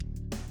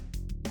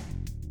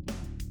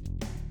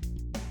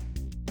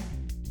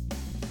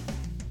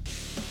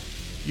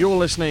You're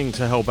listening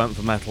to Hellbent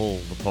for Metal,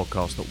 the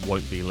podcast that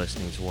won't be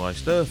listening to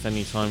Iced Earth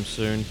anytime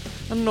soon,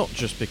 and not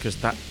just because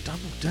that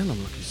double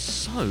denim look is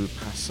so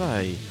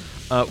passé.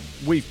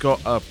 We've got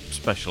a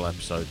special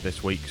episode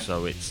this week,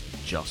 so it's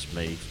just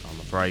me, I'm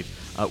afraid.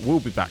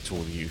 We'll be back to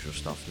all the usual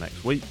stuff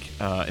next week.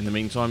 In the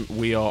meantime,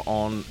 we are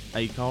on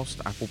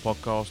Acast, Apple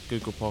Podcast,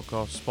 Google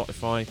Podcast,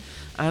 Spotify,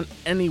 and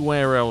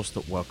anywhere else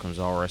that welcomes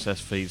RSS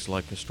feeds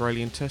like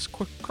Australian Test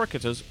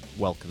cricketers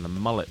welcome the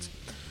mullet.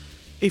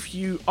 If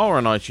you are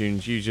an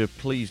iTunes user,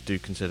 please do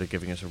consider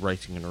giving us a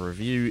rating and a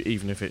review,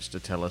 even if it's to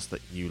tell us that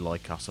you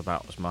like us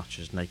about as much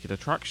as Naked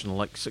Attraction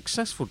like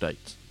Successful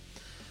Dates.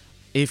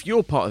 If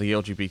you're part of the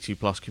LGBT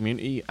plus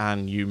community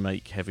and you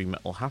make heavy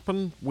metal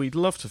happen, we'd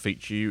love to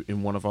feature you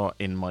in one of our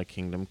In My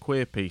Kingdom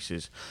queer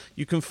pieces.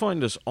 You can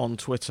find us on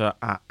Twitter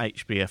at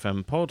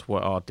HBFMpod,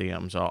 where our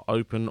DMs are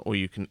open, or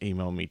you can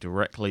email me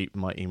directly.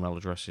 My email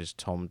address is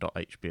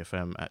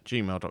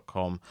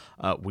tom.hbfm@gmail.com.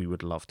 We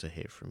would love to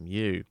hear from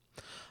you.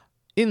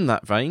 In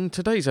that vein,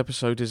 today's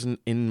episode is an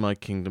In My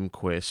Kingdom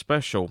Queer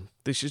special.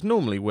 This is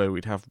normally where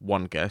we'd have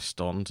one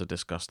guest on to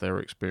discuss their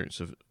experience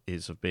of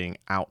being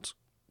out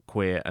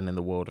queer and in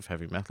the world of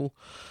heavy metal.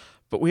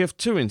 But we have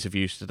two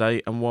interviews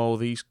today, and while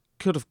these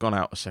could have gone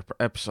out as separate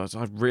episodes,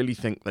 I really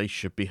think they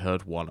should be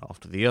heard one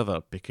after the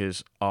other,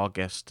 because our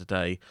guests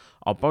today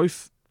are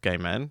both gay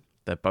men,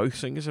 they're both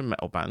singers in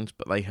metal bands,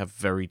 but they have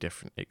very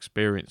different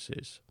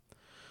experiences.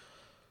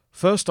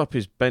 First up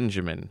is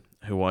Benjamin,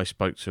 who I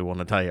spoke to on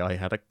a day I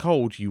had a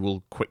cold, you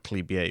will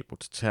quickly be able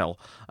to tell.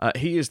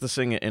 He is the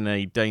singer in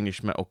a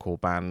Danish metalcore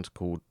band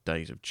called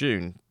Days of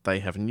June. They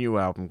have a new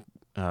album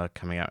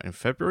coming out in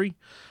February,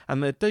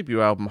 and their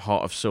debut album,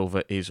 Heart of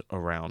Silver, is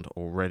around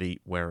already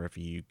wherever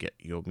you get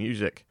your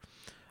music.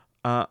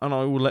 And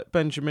I will let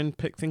Benjamin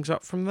pick things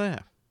up from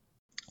there.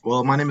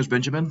 Well, my name is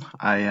Benjamin.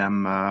 I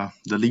am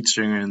the lead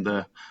singer in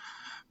the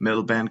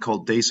metal band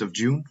called Days of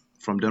June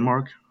from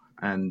Denmark,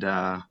 and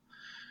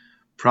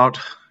proud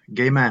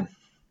gay man.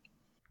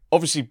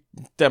 Obviously,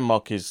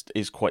 Denmark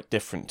is quite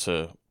different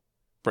to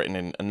Britain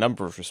in a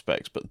number of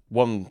respects, but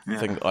one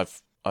thing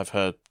that I've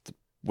heard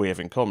we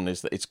have in common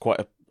is that it's quite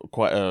an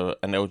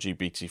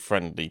LGBT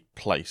friendly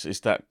place.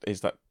 Is that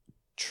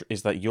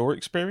your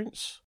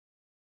experience?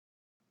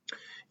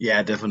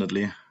 Yeah,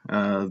 definitely.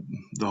 The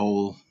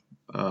whole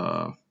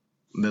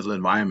metal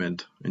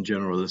environment in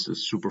general is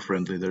super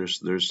friendly.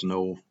 There's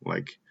no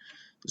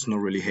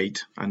really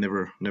hate. I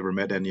never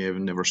met any. I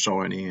even never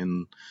saw any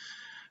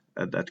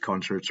at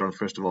concerts or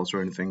festivals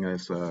or anything.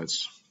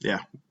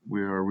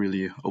 We are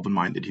really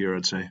open-minded here,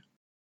 I'd say.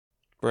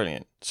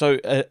 Brilliant. So,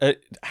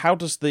 how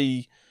does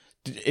do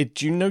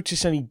you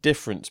notice any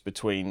difference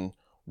between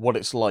what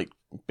it's like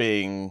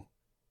being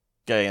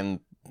gay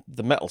in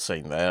the metal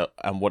scene there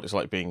and what it's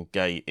like being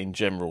gay in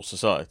general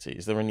society?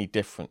 Is there any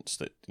difference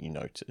that you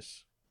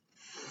notice?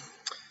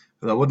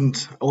 I wouldn't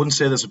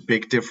say there's a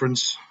big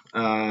difference.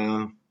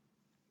 I'm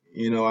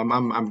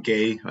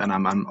gay and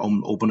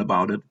I'm open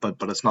about it, but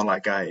it's not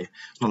like I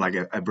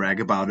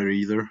brag about it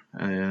either.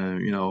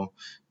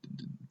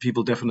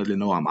 People definitely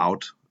know I'm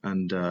out,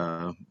 and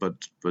but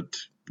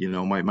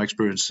my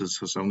experience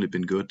has only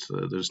been good.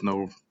 There's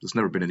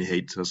never been any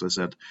hate, as I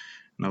said.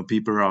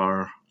 People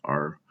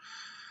are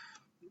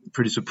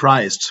pretty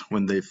surprised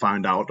when they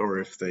find out, or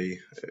if they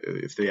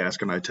ask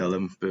and I tell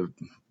them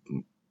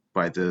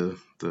by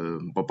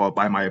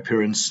by my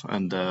appearance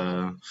and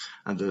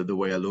the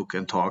way I look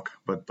and talk.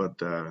 But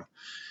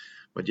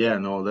yeah,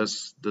 no,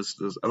 there's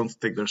I don't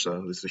think there's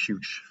a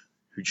huge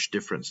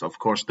difference. Of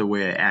course, the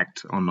way I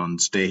act on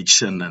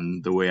stage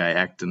and the way I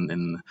act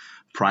in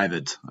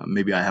private,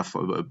 maybe I have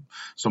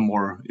some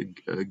more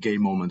gay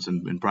moments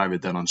in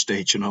private than on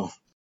stage.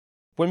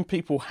 When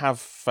people have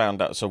found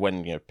out, so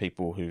when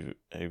people who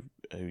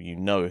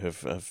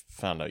have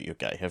found out you're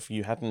gay, have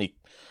you had any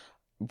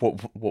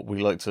what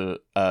we like to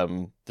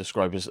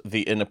describe as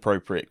the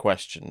inappropriate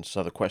questions?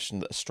 So the question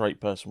that a straight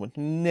person would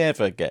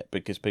never get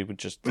because people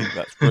just think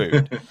that's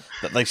rude,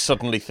 that they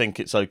suddenly think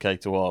it's okay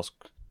to ask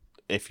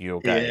if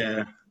you're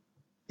gay.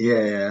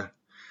 Yeah.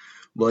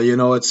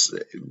 Well, it's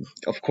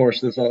of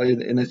course there's all,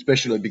 and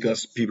especially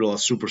because people are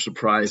super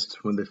surprised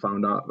when they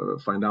find out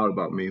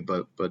about me.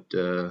 But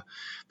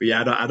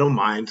yeah, I don't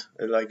mind.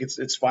 Like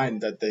it's fine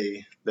that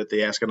they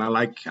ask, and I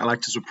like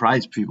to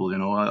surprise people.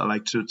 I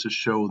like to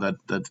show that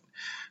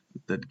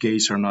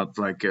gays are not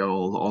like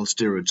all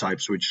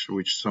stereotypes,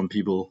 which some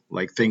people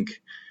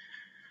think.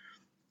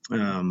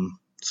 So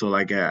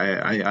like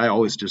I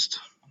always just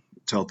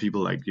tell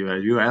people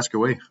you ask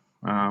away.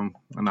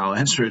 And I'll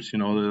answer it. I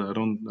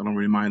don't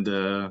really mind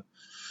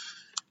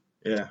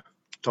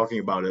talking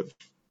about it.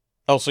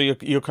 Oh, so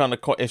you're kind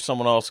of quite, if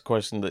someone asks a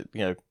question that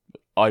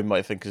I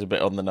might think is a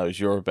bit on the nose,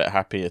 you're a bit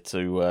happier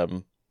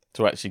to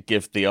actually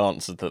give the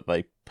answer that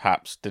they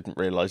perhaps didn't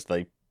realize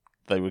they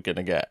were going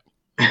to get.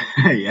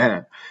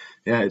 yeah,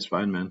 it's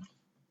fine, man.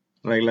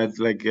 Let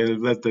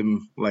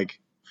them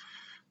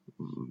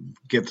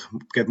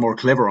get more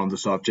clever on the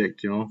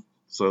subject,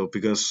 So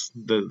because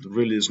there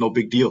really is no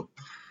big deal.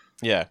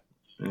 Yeah.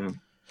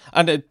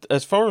 And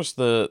as far as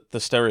the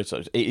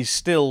stereotypes, it is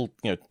still,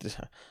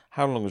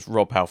 how long has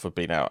Rob Halford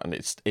been out? And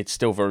it's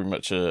still very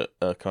much a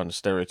kind of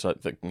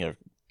stereotype that,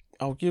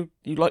 oh, you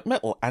like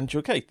metal and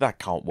you're gay. That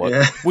can't work,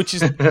 Yeah. which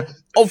is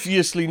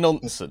obviously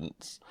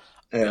nonsense.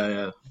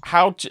 Yeah.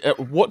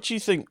 What do you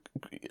think,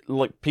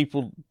 like,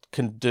 people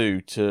can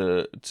do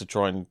to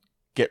try and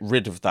get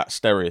rid of that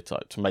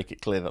stereotype, to make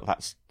it clear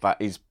that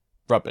is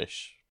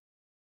rubbish?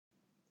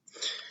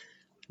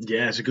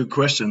 Yeah, it's a good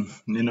question.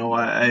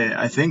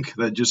 I think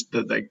that just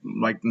that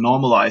like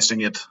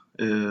normalizing it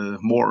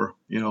more.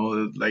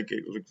 Like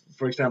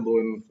for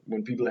example,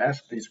 when people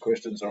ask these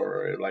questions,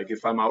 or like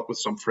if I'm out with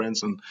some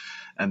friends and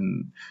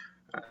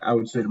I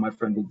would say to my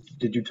friend, "Well,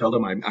 did you tell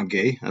them I'm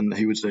gay?" And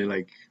he would say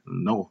like,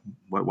 "No,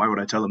 why would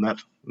I tell them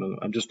that?"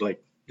 I'm just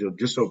like,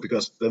 just so,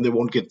 because then they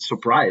won't get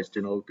surprised,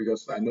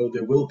 because I know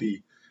they will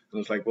be. And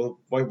it's like, well,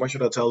 why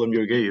should I tell them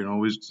you're gay?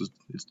 It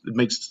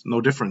makes no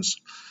difference.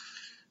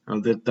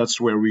 That's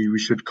where we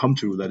should come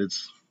to, that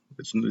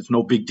it's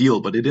no big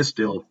deal, but it is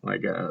still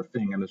like a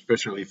thing, and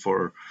especially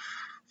for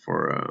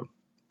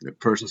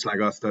persons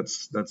like us,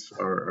 that's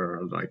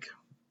our like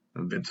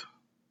a bit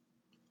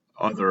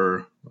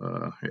other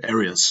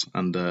areas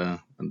and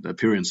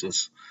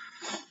appearances.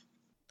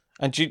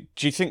 And do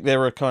you think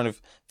there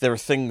are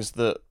things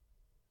that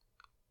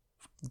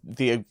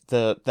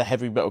the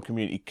heavy metal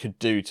community could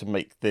do to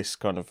make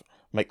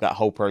that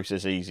whole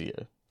process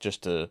easier,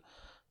 just to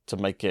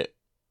make it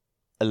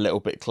a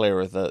little bit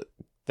clearer that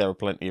there are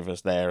plenty of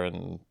us there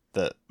and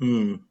that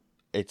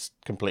it's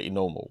completely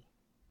normal?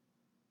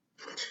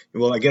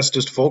 Well, I guess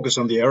just focus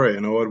on the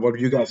area. What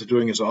you guys are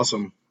doing is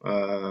awesome.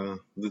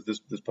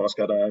 This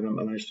podcast, I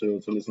managed to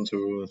listen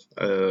to.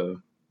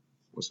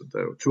 Was it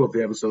two of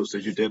the episodes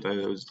that you did?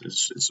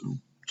 It's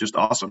just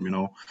awesome.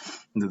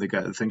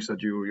 The things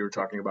that you're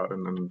talking about,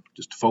 and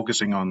just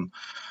focusing on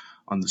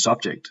the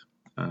subject,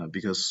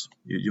 because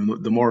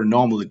the more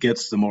normal it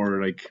gets, the more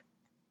like,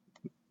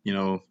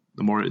 the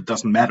more it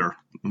doesn't matter.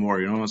 The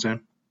more, you know what I'm saying?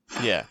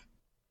 Yeah.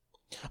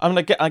 I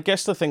mean, I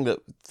guess the thing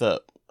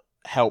that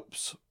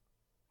helps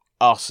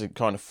us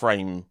kind of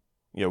frame,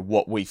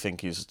 what we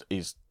think is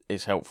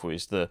helpful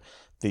is the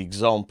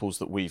examples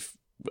that we've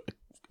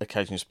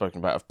occasionally spoken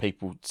about of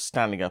people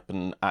standing up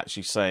and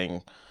actually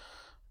saying,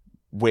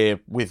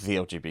 we're with the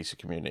LGBT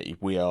community,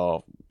 we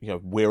are,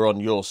 we're on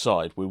your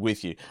side, we're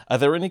with you. Are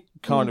there any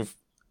kind of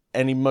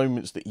any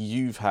moments that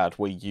you've had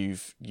where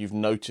you've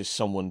noticed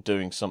someone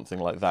doing something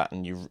like that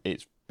and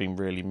it's been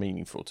really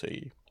meaningful to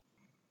you?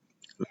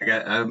 Like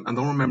I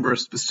don't remember a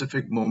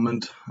specific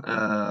moment,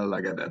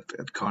 like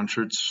at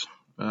concerts.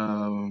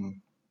 But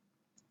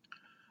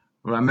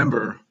I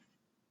remember,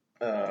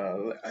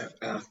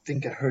 I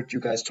think I heard you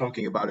guys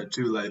talking about it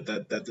too, like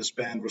that this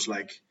band was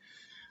like,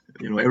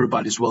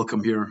 everybody's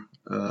welcome here.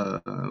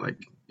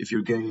 Like if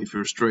you're gay, if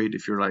you're straight,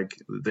 if you're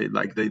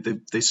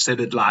they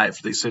said it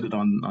live, they said it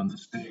on the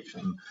stage,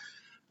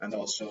 and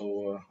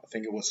also I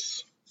think it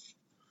was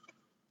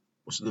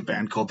the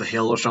band called The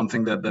Hill or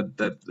something that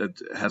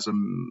has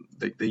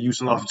they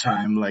use a lot of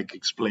time like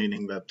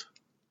explaining that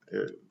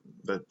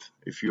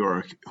if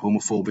you're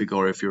homophobic,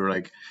 or if you're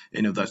like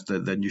any of that,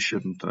 then you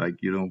shouldn't, like,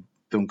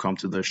 don't come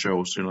to their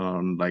shows,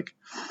 and like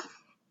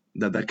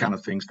that kind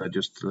of things, that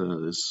just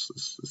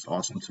is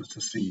awesome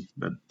to see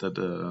that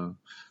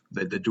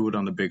they do it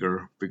on the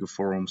bigger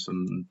forums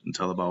and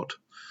tell about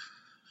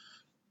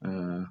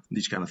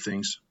these kind of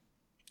things.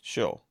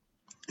 Sure.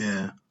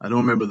 Yeah, I don't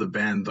remember the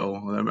band though.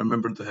 I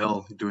remember The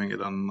Hell doing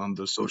it on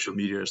the social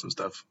medias and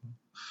stuff.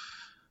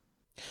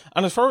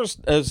 And as far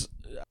as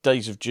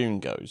Days of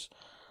June goes,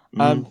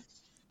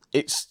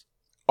 it's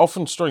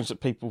often strange that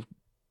people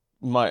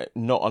might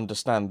not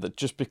understand that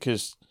just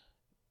because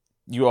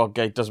you are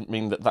gay doesn't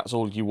mean that that's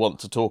all you want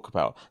to talk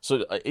about.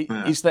 So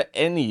is there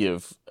any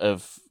of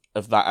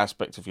that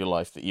aspect of your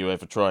life that you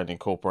ever try and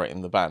incorporate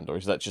in the band, or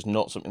is that just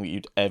not something that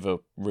you'd ever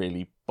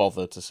really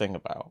bother to sing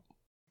about?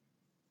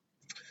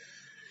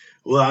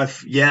 Well,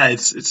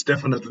 it's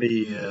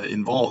definitely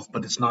involved,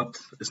 but it's not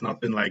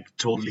been like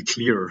totally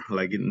clear.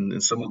 Like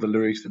in some of the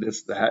lyrics,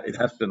 it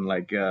has been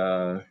like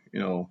about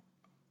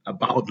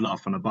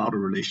love and about a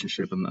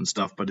relationship and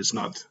stuff, but it's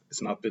not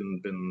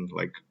been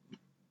like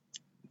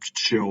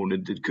shown.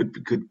 It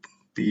could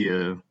be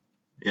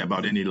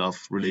about any love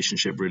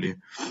relationship, really.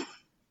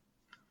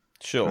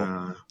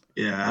 Sure.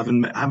 Yeah, I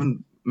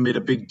haven't made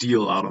a big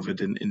deal out of it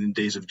in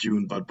Days of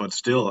June, but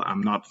still,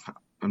 I'm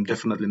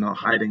definitely not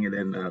hiding it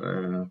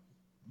in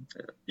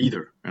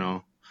either,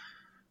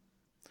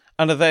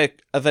 And are there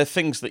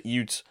things that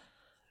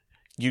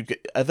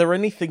are there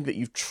anything that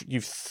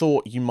you've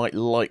thought you might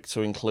like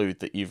to include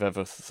that you've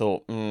ever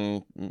thought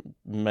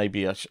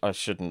maybe I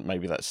shouldn't,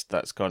 maybe that's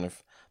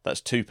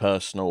too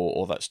personal,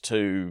 or that's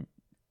too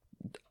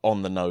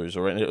on the nose,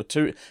 or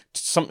too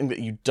something that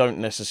you don't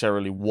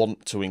necessarily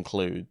want to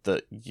include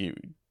that you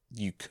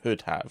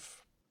could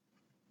have,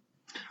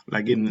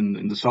 like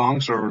in the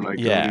songs, or like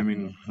yeah. What do you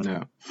mean?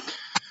 Yeah.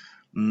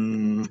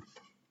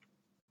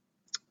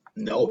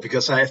 No,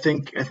 because I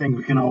think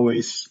we can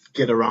always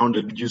get around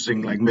it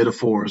using like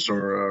metaphors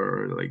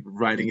or like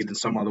writing it in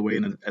some other way,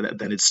 and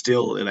then it's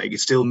still like it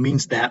still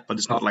means that, but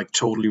it's not like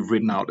totally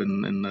written out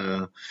in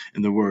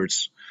the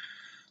words.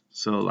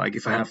 So like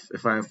if I have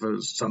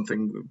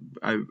something,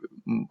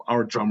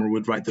 our drummer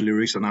would write the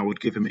lyrics and I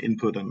would give him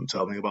input and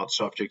tell me about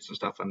subjects and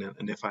stuff.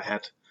 And if I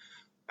had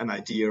an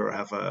idea or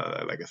have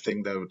a like a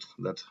thing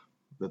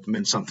that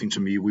meant something to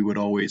me, we would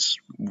always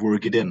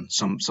work it in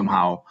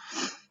somehow,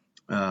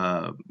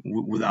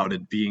 without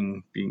it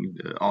being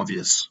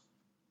obvious.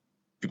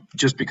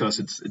 Just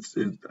because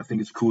I think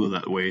it's cooler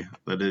that way.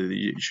 That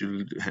you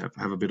should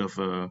have a bit of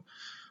a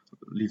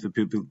leave the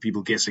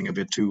people guessing a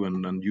bit too,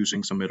 and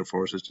using some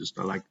metaphors. It's just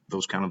I like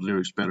those kind of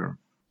lyrics better.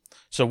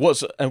 So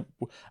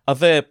are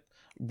there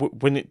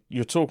when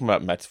you're talking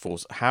about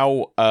metaphors?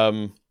 How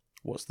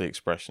what's the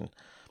expression?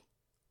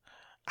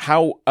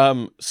 How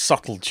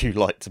subtle do you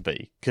like to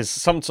be? Because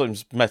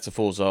sometimes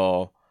metaphors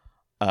are,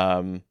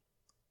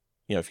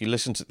 if you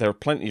listen to, there are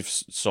plenty of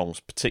songs,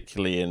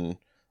 particularly in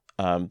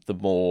the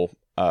more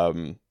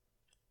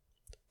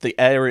the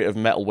area of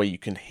metal where you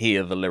can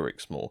hear the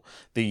lyrics more.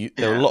 There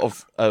are a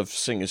lot of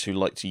singers who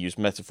like to use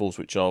metaphors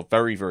which are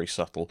very, very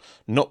subtle,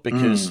 not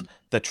because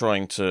they're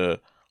trying to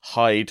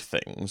hide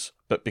things,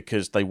 but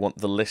because they want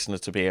the listener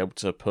to be able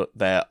to put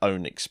their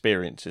own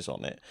experiences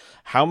on it.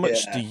 How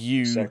much do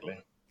you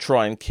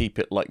try and keep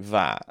it like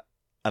that?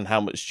 And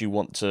how much do you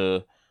want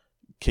to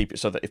keep it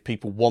so that if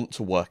people want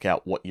to work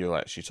out what you're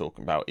actually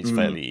talking about, it's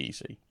fairly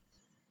easy?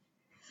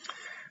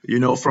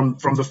 From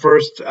the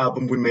first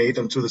album we made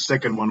until the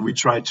second one, we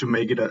tried to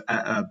make it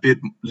a bit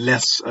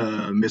less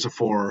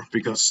metaphor,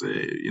 because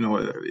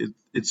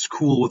it's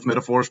cool with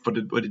metaphors, but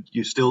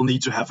you still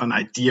need to have an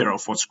idea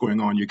of what's going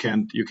on. You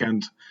can't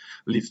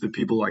leave the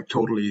people like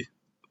totally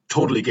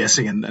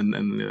guessing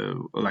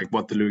and like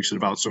what the lyrics are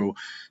about. So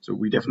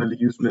we definitely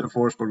use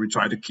metaphors, but we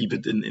try to keep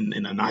it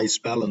in a nice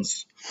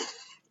balance.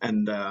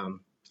 And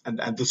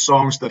the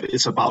songs that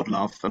is about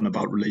love and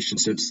about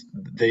relationships,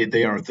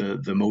 they are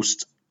the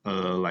most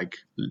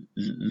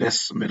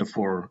less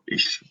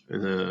metaphor-ish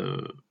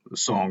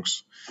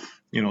songs.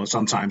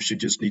 Sometimes you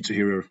just need to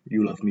hear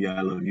 "You love me, I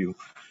love you"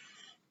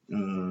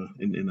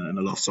 in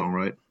a love song,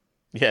 right?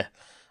 Yeah,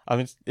 I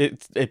mean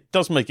it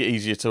does make it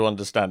easier to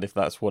understand if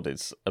that's what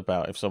it's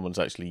about, if someone's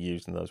actually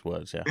using those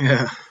words.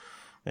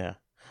 Yeah.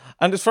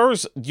 And as far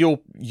as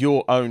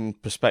your own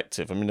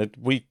perspective, I mean,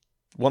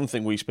 one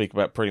thing we speak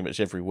about pretty much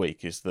every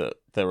week is that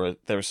there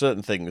are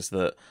certain things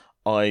that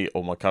I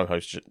or my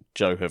co-host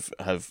Joe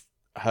have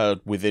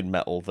heard within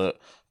metal that,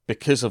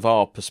 because of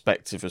our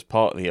perspective as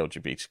part of the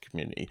LGBT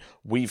community,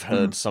 we've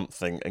heard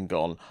something and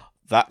gone,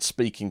 that's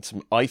speaking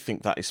to. I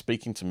think that is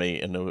speaking to me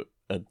in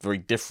a very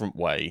different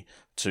way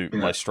to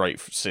my straight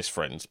cis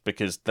friends,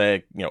 because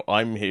they're,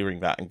 I'm hearing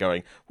that and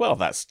going, well,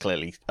 that's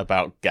clearly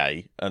about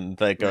gay, and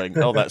they're going,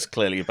 oh, that's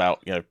clearly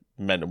about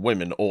men and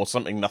women, or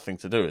something nothing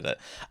to do with it.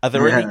 Are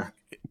there any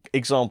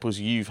examples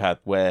you've had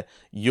where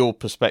your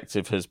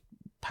perspective has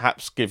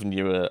perhaps given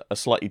you a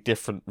slightly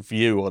different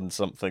view on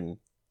something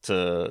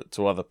to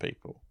other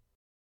people?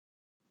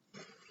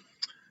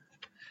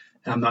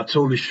 I'm not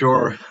totally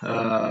sure,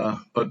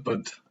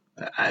 but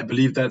I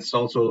believe that's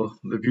also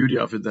the beauty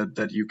of it,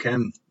 that you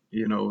can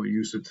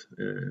use it,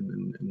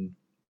 and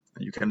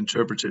you can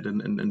interpret it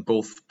in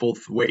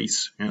both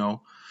ways. You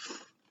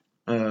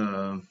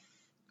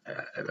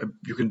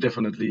can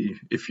definitely,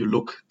 if you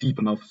look deep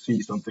enough, see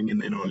something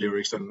in our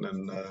lyrics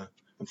and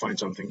find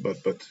something,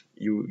 but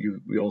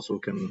we also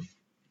can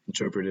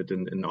interpret it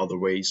in other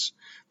ways.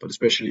 But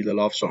especially the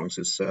love songs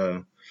is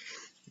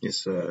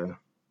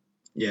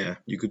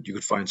you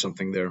could find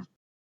something there.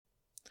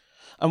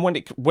 And when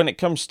it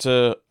comes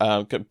to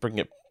bring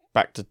it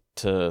back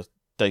to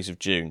Days of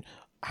June,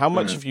 how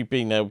much have you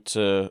been able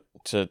to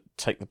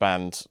take the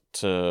band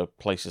to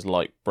places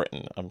like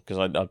Britain?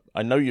 Because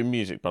I know your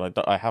music, but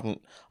I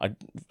haven't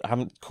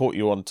caught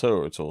you on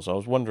tour at all. So I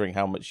was wondering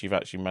how much you've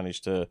actually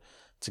managed to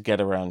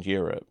get around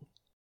Europe.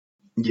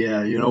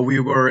 Yeah, we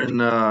were in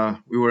a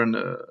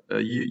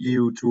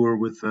EU tour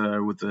with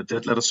the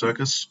Dead Letter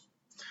Circus,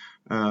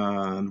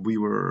 and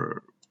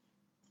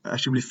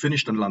we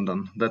finished in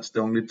London. That's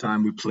the only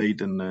time we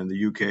played in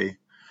the UK.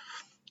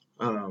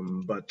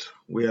 But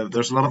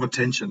there's a lot of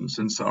attention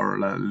since our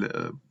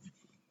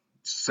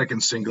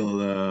second single,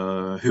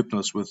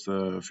 Hypnos, with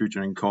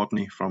featuring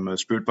Courtney from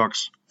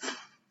Spiritbox.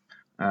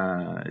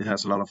 It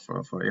has a lot of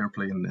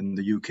airplay in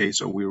the UK,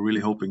 so we're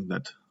really hoping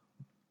that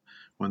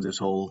when this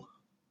whole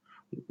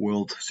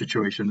world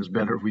situation is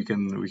better, we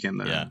can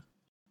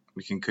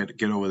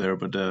get over there.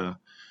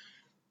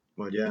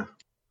 But yeah.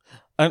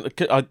 And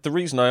the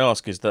reason I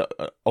ask is that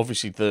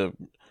obviously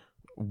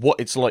what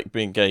it's like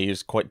being gay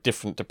is quite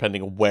different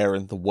depending on where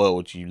in the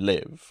world you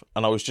live.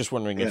 And I was just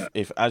wondering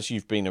if as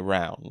you've been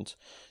around,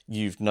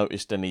 you've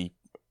noticed that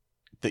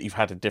you've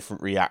had a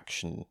different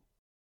reaction.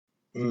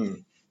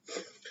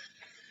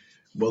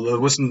 Well, there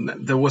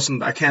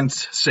wasn't. I can't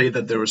say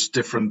that there was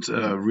different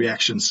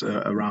reactions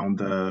around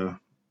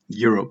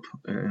Europe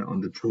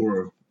on the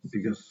tour,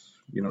 because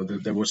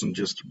there wasn't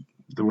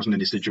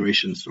any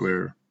situations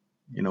where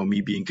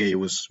me being gay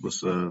was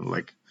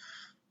like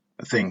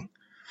a thing.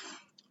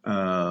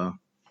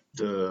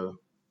 The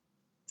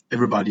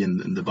Everybody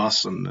in the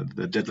bus and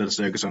the Dead Letter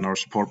Circus and our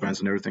support bands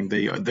and everything,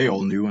 they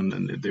all knew,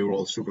 and they were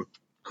all super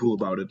cool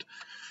about it.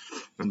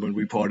 And when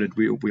we parted,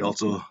 we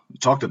also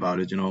talked about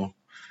it, and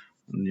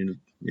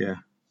yeah,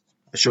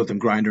 I showed them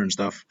Grinder and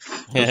stuff.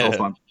 It was all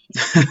fun.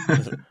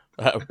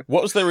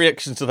 What was their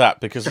reaction to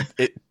that? Because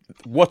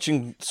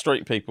watching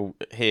straight people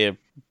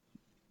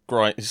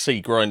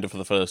see Grinder for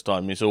the first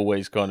time is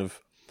always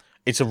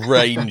it's a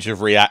range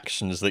of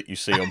reactions that you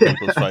see on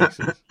people's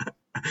faces.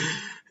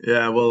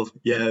 Yeah, well,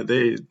 yeah,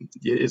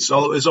 it's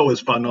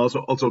always fun.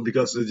 Also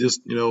because it's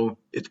just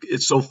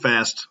it's so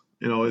fast.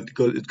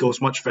 It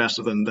goes much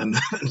faster than than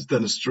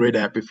a straight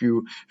app. If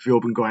you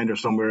open Grindr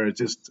somewhere, it's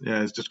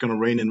just gonna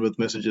rain in with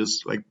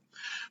messages like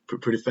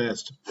pretty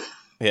fast.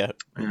 Yeah.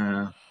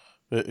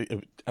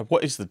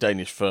 What is the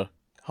Danish for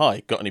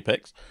 "Hi, got any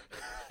pics"?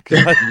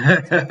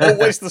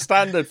 Always the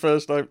standard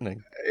first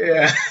opening.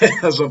 Yeah,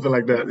 something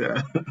like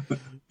that.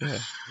 Yeah.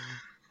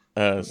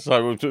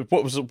 So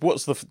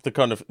what's the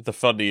kind of the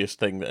funniest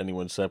thing that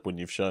anyone said when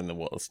you've shown them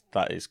what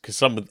that is?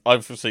 Because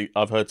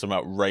I've heard some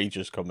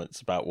outrageous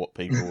comments about what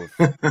people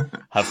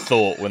have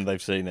thought when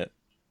they've seen it.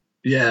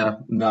 Yeah,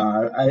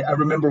 no, I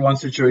remember one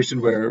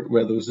situation where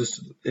there was this.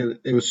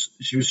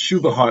 She was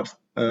super hot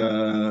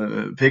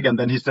pig, and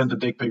then he sent a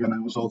dick pic, and I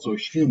was also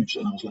huge,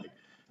 and I was like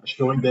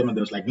showing them, and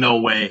there was like, no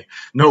way,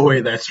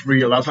 that's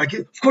real. I was like,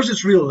 of course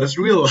it's real, that's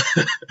real.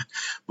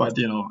 But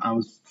I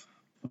was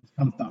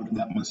kind of doubting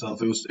that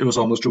myself. It was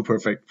almost too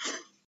perfect.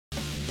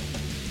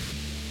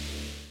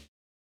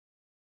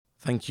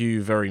 Thank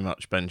you very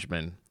much,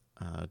 Benjamin.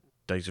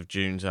 Days of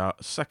June's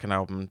second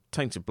album,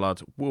 Tainted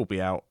Blood, will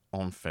be out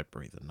on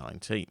February the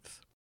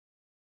 19th.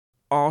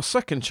 Our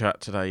second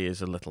chat today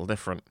is a little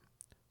different.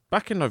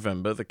 Back in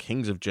November, the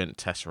Kings of Gent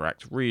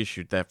Tesseract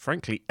reissued their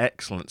frankly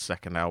excellent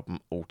second album,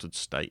 Altered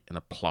State, in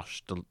a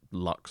plush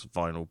deluxe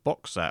vinyl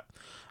box set.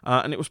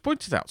 And it was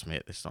pointed out to me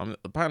at this time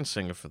that the band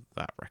singer for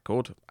that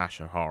record, Ash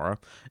O'Hara,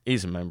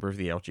 is a member of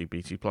the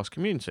LGBT+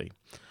 community.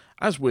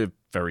 As we're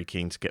very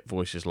keen to get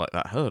voices like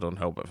that heard on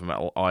Hellbent for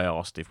Metal, I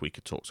asked if we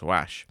could talk to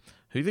Ash,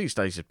 who these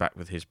days is back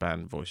with his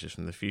band Voices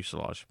from the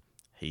Fuselage.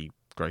 He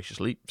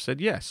graciously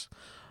said yes.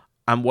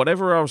 And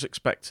whatever I was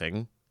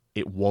expecting,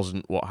 it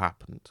wasn't what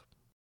happened.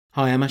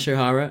 Hi, I'm Ash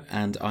O'Hara,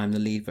 and I'm the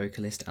lead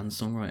vocalist and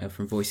songwriter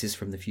from Voices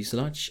from the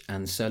Fuselage,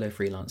 and solo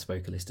freelance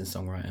vocalist and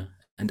songwriter,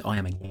 and I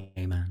am a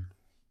gay man.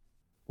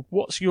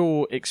 What's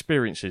your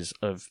experiences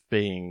of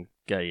being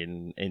gay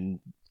in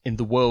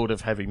the world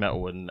of heavy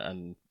metal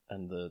and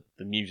the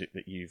music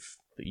that you've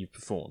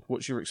performed?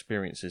 What's your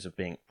experiences of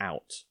being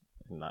out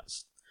in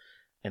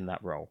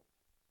that role?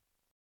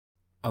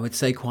 I would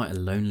say quite a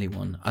lonely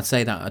one. I'd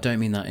say that, I don't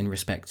mean that in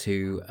respect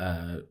to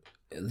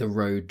the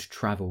road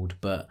travelled,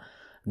 but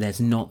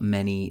there's not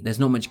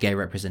much gay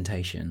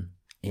representation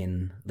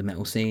in the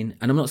metal scene,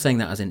 and I'm not saying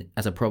that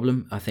as a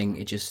problem. I think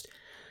it just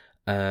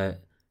I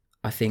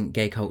think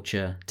gay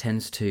culture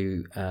tends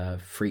to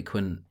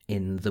frequent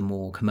in the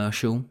more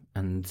commercial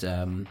and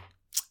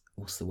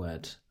what's the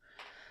word?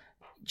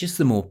 Just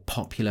the more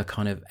popular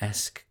kind of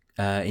esque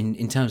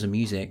in terms of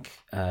music.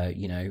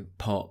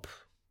 Pop.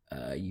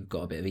 You've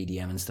got a bit of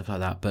EDM and stuff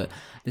like that, but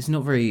it's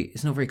not very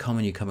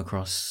common you come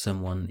across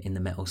someone in the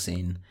metal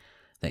scene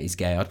that is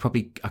gay. I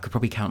could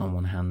probably count on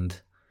one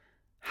hand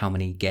how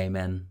many gay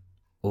men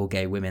or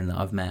gay women that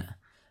I've met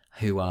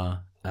who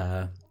are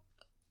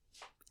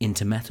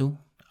into metal,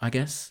 I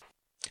guess.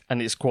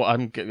 And it's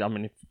quite,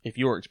 if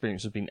your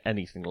experience has been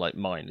anything like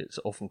mine, it's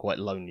often quite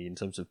lonely in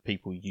terms of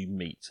people you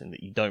meet, and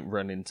that you don't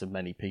run into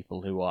many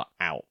people who are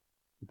out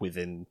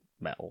within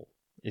metal.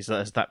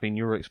 Has that been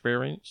your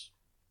experience?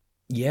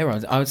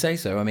 Yeah, I would say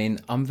so. I mean,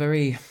 I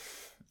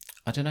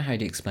don't know how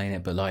to explain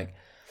it, but like,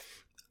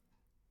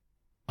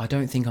 I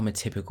don't think I'm a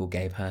typical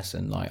gay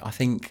person. Like, I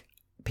think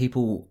I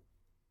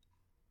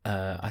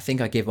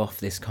give off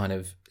this kind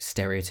of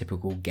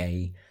stereotypical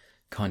gay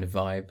kind of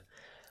vibe,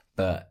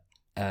 but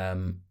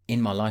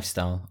in my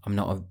lifestyle, I'm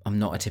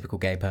not a typical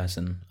gay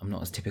person. I'm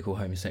not a typical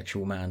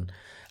homosexual man,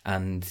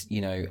 and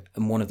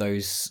one of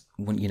those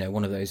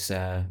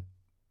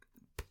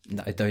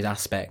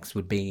aspects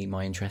would be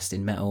my interest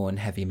in metal and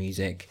heavy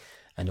music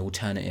and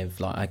alternative.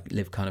 Like, I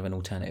live kind of an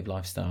alternative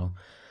lifestyle,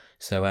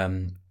 so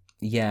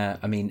yeah,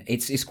 I mean,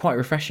 it's quite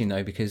refreshing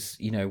though, because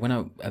when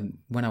I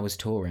was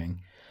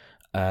touring,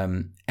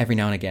 every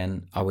now and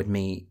again I would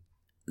meet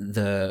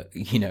the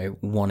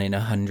 1 in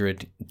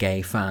 100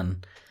 gay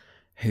fan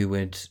who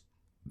would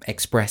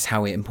express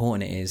how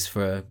important it is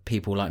for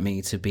people like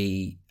me to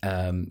be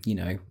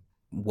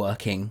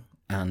working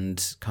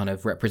and kind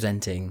of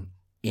representing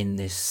in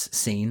this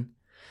scene.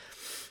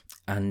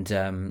 And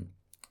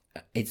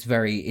it's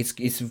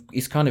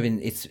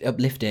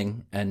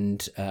uplifting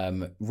and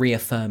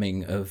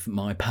reaffirming of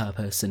my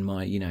purpose and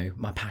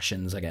my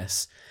passions, I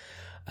guess.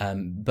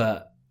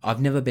 But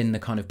I've never been the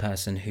kind of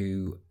person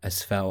who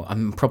has felt,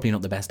 I'm probably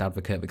not the best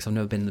advocate because I've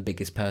never been the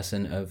biggest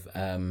person of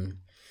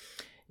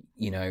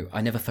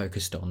I never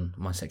focused on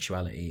my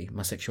sexuality.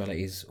 My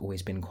sexuality has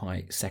always been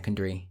quite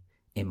secondary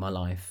in my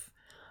life.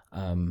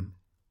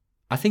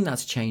 I think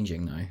that's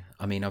changing though.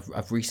 I mean,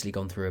 I've recently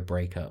gone through a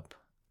breakup,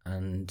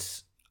 and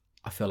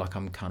I feel like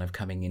I'm kind of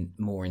coming in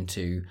more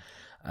into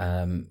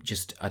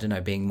just, I don't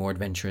know, being more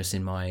adventurous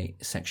in my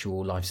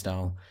sexual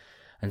lifestyle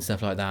and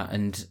stuff like that.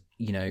 And,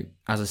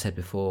 as I said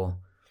before,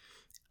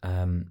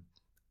 I'm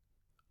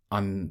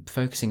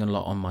focusing a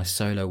lot on my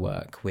solo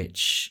work,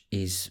 which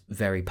is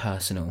very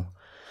personal.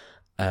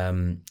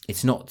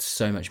 It's not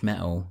so much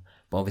metal,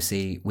 but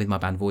obviously with my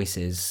band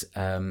Voices,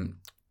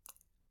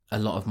 a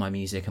lot of my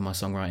music and my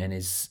songwriting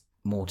is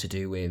more to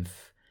do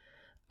with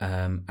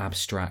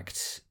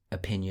abstract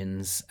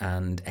opinions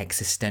and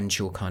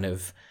existential kind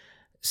of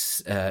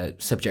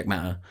subject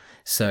matter.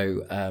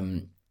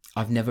 So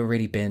I've never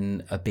really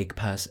been a big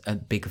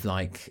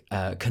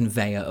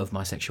conveyor of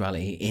my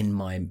sexuality in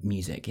my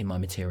music, in my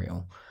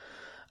material.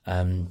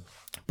 But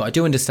I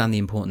do understand the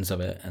importance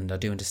of it, and I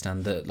do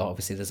understand that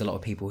obviously there's a lot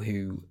of people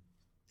who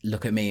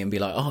look at me and be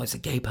like, oh, it's a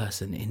gay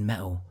person in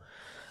metal.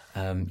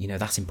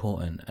 That's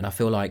important. And I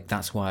feel like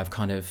that's why I've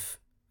kind of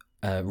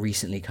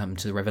recently come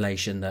to the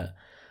revelation that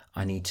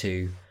I need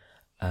to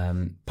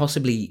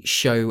possibly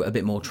show a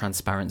bit more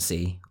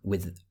transparency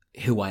with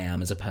who I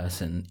am as a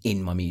person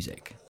in my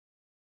music.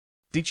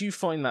 Did you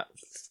find that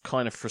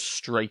kind of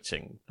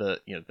frustrating that,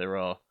 there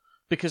are...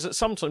 Because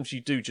sometimes you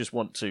do just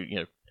want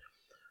to,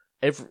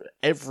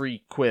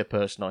 every queer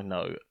person I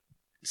know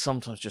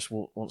sometimes just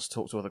wants to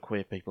talk to other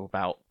queer people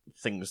about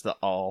things that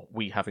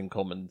we have in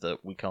common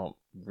that we can't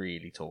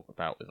really talk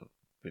about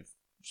with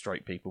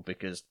straight people,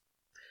 because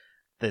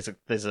there's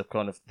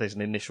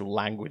an initial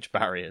language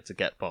barrier to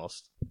get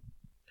past.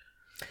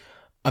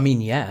 I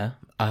mean, yeah.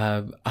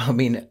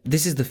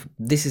 This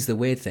is the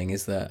weird thing,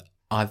 is that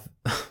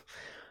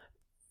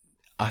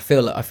I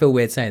feel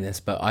weird saying this,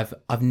 but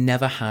I've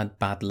never had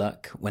bad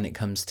luck when it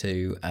comes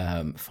to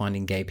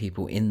finding gay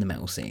people in the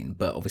metal scene.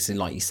 But obviously,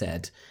 like you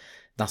said,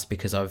 that's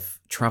because I've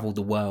traveled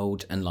the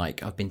world and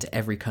I've been to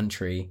every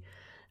country,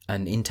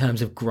 and in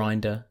terms of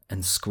Grindr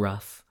and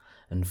Scruff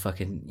and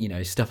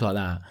fucking stuff like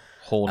that,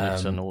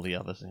 Hornet and all the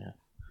others, yeah.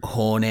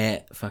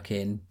 Hornet,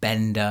 fucking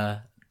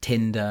Bender,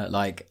 Tinder,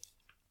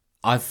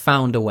 I've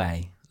found a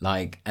way,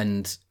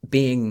 and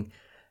being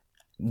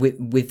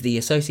with the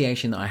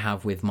association that I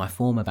have with my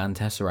former band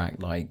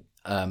Tesseract,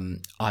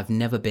 I've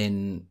never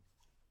been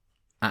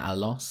at a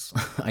loss,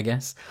 I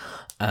guess.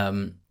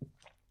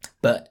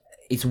 But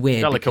it's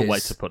weird. Delicate way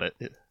to put it.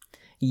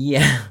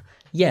 Yeah,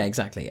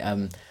 exactly.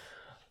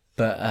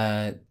 But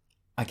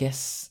I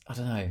guess, I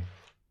don't know,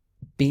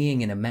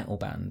 being in a metal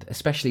band,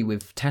 especially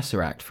with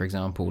Tesseract, for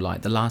example,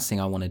 the last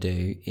thing I want to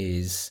do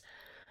is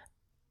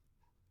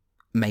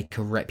make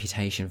a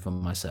reputation for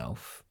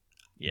myself.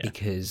 Yeah.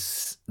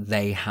 Because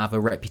they have a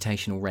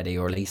reputation already,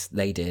 or at least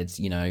they did,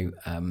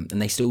 and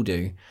they still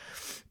do.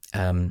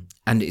 And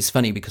it's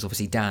funny because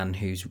obviously Dan,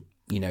 who's,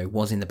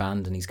 was in the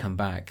band and he's come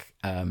back,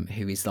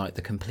 who is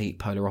the complete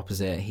polar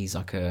opposite. He's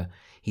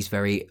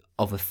very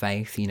of a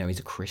faith, he's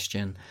a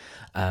Christian.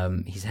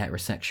 He's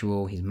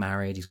heterosexual, he's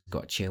married, he's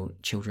got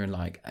children.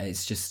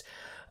 It's just,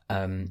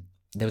 there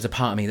was a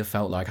part of me that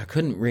felt like I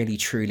couldn't really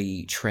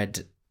truly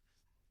tread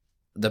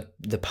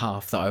the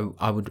path that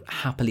I would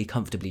happily,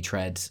 comfortably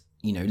tread,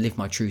 live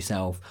my true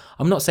self.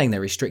 I'm not saying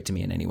they're restricting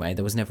me in any way.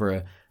 There was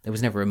never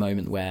a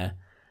moment where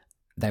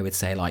they would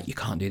say you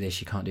can't do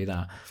this, you can't do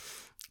that.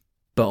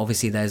 But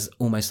obviously there's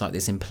almost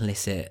this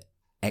implicit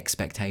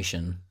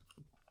expectation.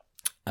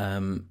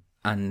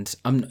 And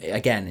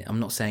I'm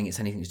not saying it's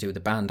anything to do with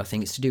the band. I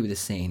think it's to do with the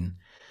scene.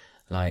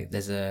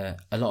 There's a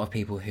lot of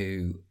people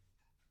who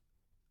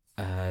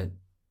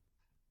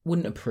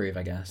wouldn't approve,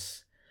 I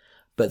guess.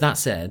 But that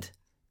said,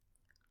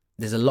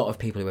 there's a lot of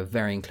people who are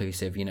very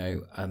inclusive.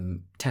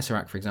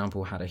 Tesseract, for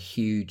example, had a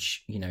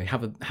huge,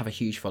 have a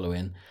huge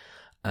following.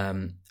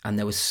 And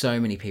there was so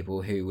many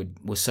people who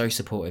were so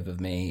supportive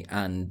of me,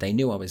 and they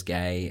knew I was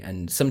gay,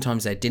 and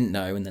sometimes they didn't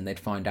know, and then they'd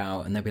find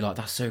out and they'd be like,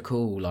 that's so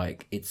cool.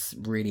 It's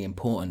really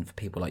important for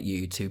people like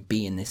you to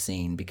be in this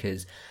scene,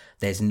 because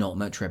there's not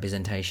much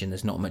representation.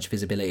 There's not much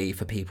visibility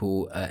for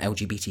people,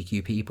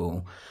 LGBTQ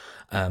people.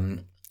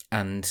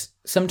 And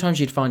sometimes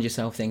you'd find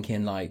yourself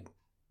thinking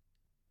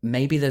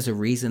maybe there's a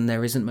reason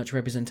there isn't much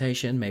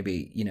representation.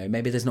 Maybe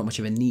there's not much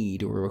of a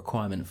need or a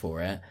requirement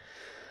for it.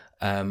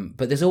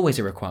 But there's always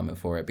a requirement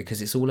for it, because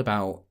it's all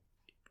about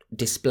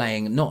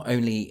displaying, not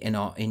only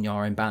in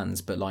your own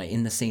bands, but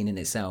in the scene in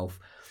itself.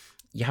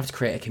 You have to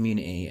create a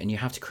community, and you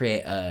have to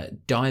create a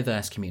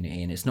diverse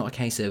community. And it's not a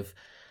case of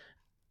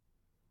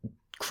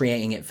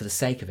creating it for the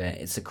sake of it.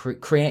 It's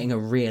creating a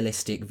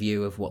realistic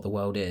view of what the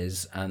world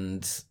is.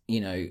 And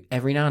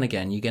every now and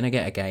again you're going to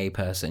get a gay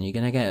person, you're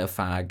going to get a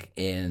fag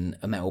in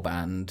a metal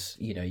band,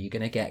 you're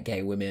going to get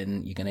gay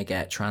women, you're going to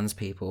get trans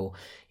people,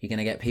 you're going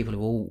to get people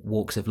of all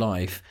walks of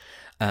life.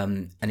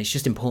 And it's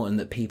just important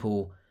that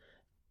people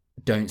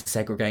don't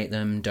segregate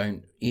them.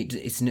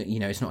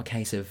 It's not a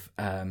case of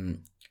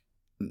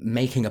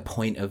making a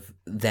point of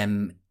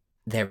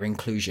their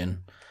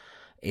inclusion.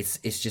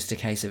 it's just a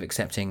case of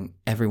accepting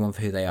everyone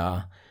for who they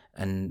are,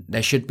 and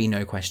there should be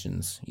no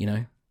questions, you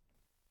know.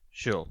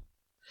 Sure.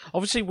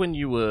 Obviously, when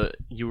you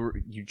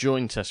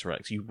joined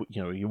Tesseract,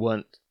 you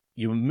were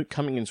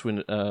coming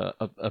into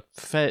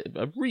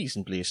a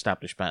reasonably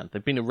established band.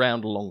 They've been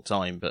around a long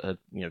time, but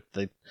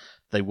they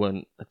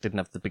didn't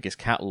have the biggest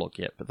catalog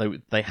yet. But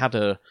they had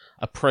a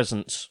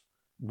presence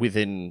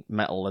within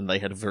metal, and they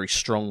had a very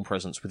strong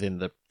presence within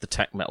the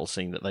tech metal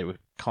scene that they were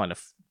kind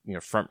of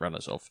front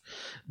runners of.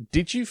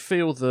 Did you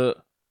feel that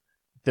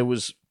there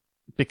was,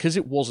 because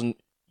it wasn't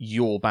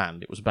your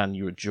band, it was a band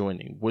you were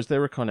joining, was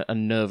there a kind of a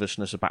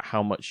nervousness about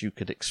how much you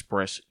could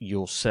express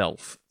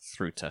yourself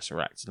through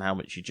Tesseract, and how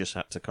much you just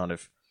had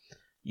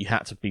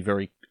to be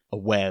very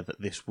aware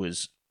that this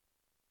was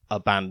a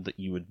band that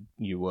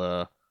you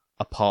were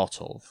a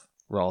part of,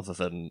 rather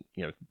than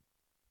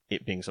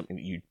it being something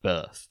that you'd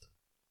birthed?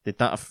 Did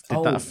that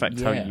affect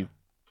how you?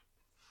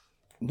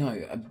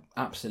 No,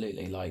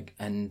 absolutely.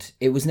 And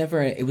it was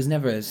never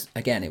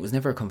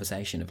a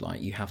conversation of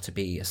you have to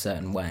be a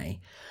certain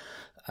way.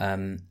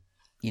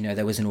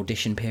 There was an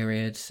audition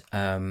period.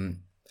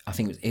 I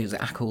think it was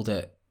Ackle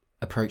that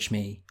approached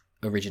me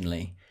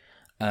originally,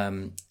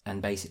 and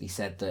basically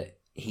said that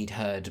he'd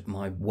heard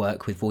my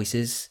work with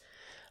Voices,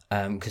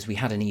 because we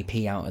had an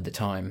EP out at the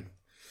time,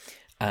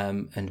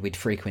 and we'd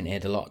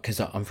frequented a lot,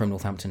 because I'm from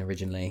Northampton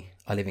originally.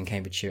 I live in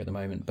Cambridgeshire at the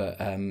moment, but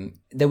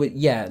there were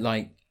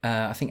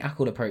I think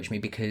Ackle approached me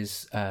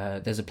because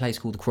there's a place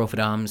called the Crawford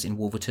Arms in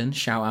Wolverton.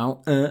 Shout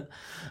out.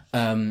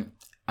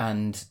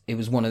 And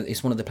it's one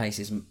of the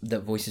places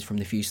that Voices from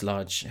the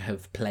Fuselage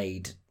have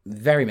played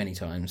very many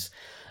times,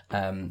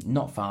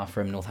 not far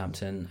from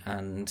Northampton.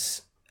 And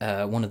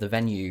one of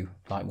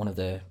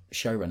the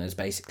showrunners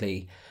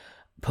basically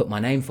put my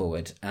name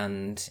forward,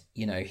 and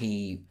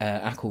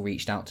Ackle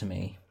reached out to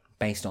me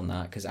based on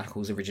that, because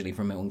Ackle's originally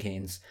from Milton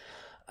Keynes,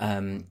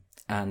 and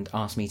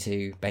asked me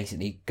to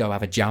basically go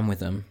have a jam with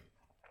them.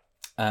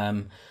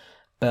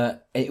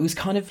 But it was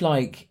kind of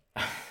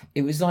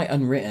it was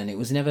unwritten.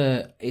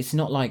 It's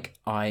not like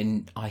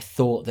I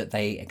thought that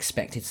they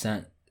expected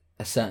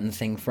a certain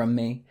thing from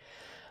me,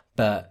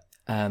 but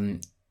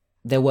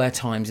there were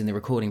times in the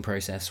recording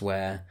process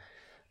where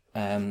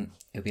it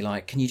would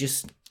be can you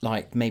just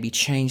maybe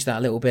change that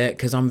a little bit,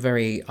 because I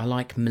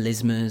like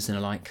melismas, and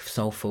I like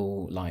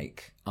soulful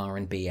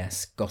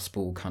R&B-esque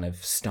gospel kind of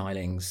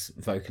stylings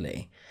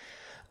vocally,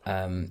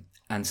 and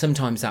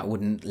sometimes that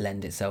wouldn't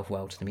lend itself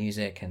well to the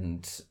music,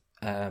 and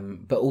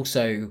but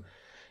also,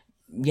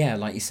 yeah,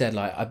 like you said,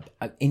 I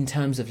in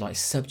terms of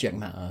subject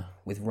matter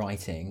with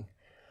writing,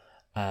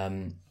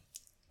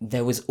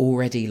 there was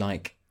already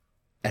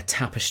a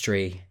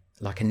tapestry,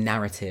 a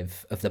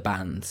narrative of the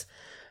band,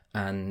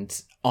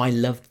 and I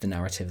loved the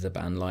narrative of the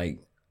band.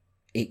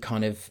 It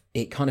kind of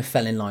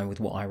fell in line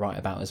with what I write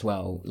about as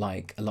well.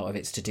 A lot of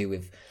it's to do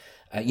with,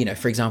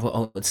 for example,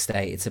 Altered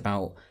State. It's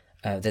about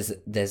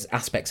there's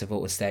aspects of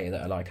Altered State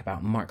that are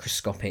about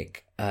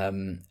microscopic,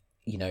 down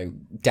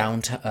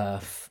to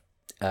earth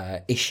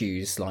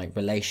issues like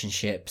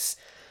relationships,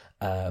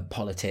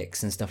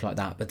 politics and stuff like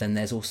that. But then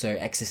there's also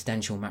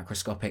existential,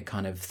 macroscopic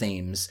kind of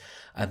themes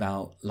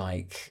about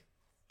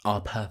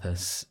our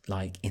purpose,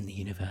 in the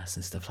universe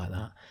and stuff like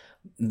that.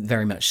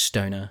 Very much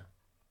stoner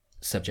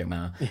subject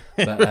matter.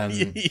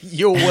 But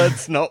your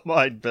words, not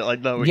mine. But I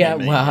know what you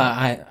mean. Well,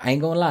 I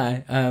ain't gonna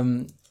lie.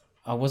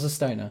 I was a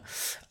stoner,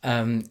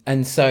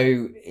 and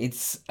so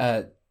it's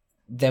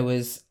there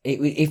was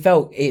it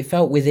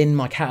felt within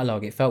my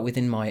catalog. It felt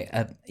within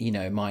my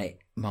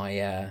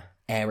my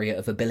area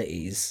of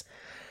abilities,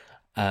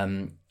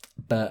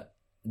 but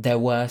there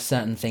were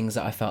certain things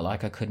that I felt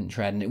like I couldn't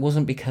tread, and it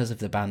wasn't because of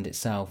the band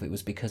itself. It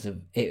was because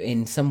of it.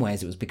 In some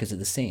ways, it was because of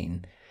the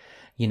scene.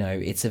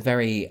 It's a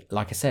very,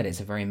 like I said, it's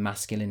a very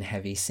masculine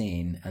heavy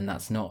scene, and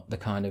that's not the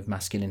kind of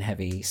masculine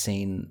heavy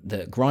scene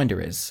that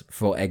Grindr is,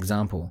 for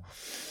example.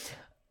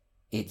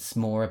 It's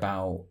more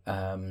about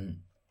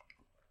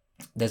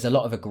there's a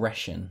lot of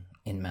aggression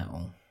in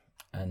metal,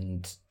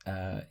 and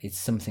it's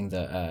something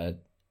that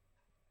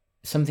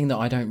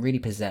I don't really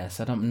possess.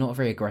 I'm not a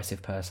very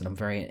aggressive person. I'm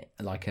very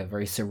a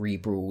very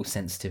cerebral,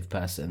 sensitive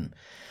person,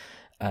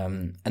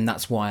 and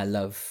that's why I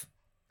love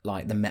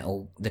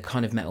the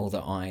kind of metal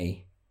that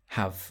I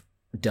have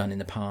done in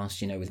the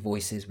past. With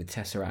Voices, with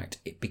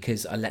Tesseract,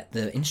 because I let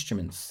the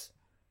instruments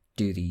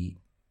do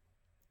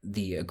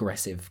the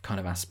aggressive kind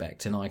of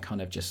aspect, and I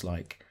kind of just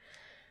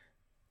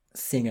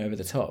sing over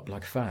the top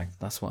like a fag.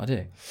 That's what I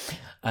do.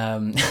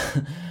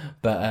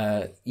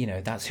 But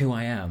that's who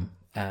I am.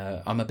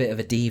 I'm a bit of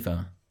a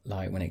diva,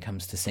 when it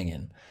comes to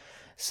singing.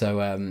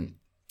 So I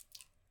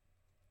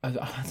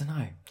don't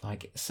know.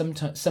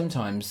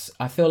 Sometimes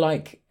I feel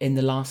in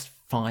the last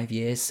 5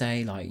 years,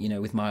 say,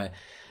 with my,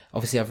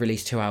 obviously I've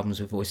released 2 albums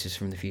with Voices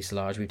from the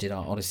Fuselage. We did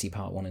our Odyssey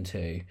Part 1 and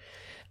 2,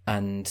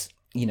 and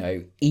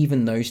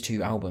even those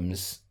 2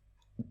 albums,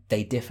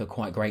 they differ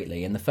quite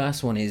greatly. And the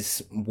first one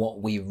is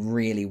what we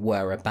really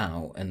were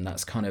about, and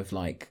that's kind of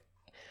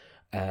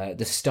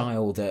the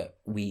style that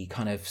we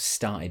kind of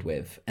started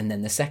with, and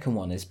then the second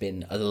one has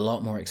been a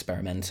lot more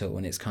experimental,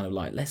 and it's kind of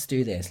like, let's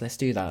do this, let's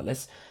do that,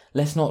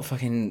 let's not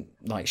fucking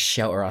like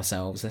shelter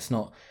ourselves, let's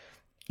not,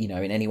 you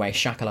know, in any way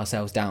shackle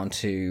ourselves down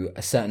to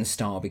a certain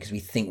style because we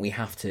think we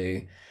have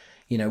to.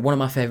 You know, one of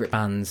my favorite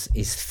bands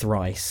is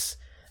Thrice,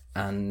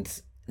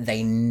 and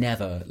they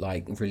never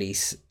like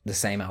release the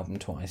same album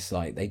twice,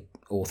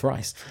 or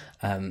thrice.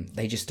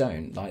 They just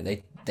don't.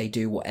 Like they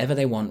do whatever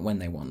they want when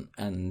they want,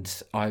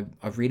 and I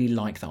really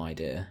like that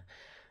idea.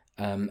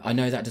 I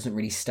know that doesn't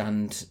really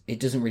stand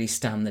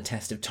the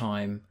test of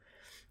time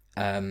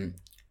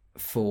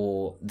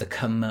for the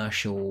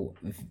commercial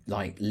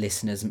like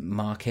listeners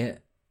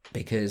market,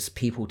 because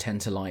people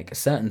tend to like a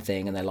certain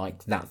thing and they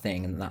like that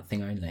thing and that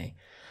thing only.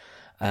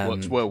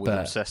 Works well with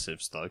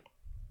obsessives though.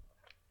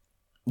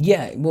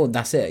 Yeah, well,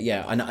 that's it.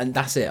 Yeah, and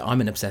that's it.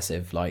 I'm an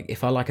obsessive. Like,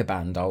 if I like a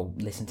band, I'll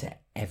listen to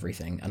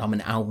everything. And I'm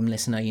an album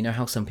listener. You know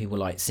how some people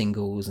like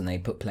singles and they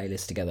put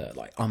playlists together?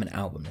 Like, I'm an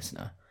album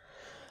listener.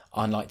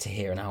 I like to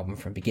hear an album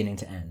from beginning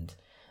to end.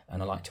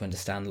 And I like to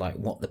understand, like,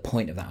 what the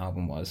point of that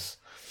album was.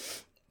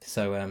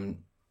 So,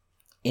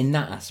 in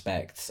that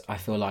aspect, I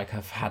feel like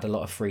I've had a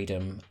lot of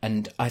freedom.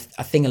 And I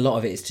think a lot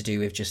of it is to do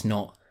with just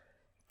not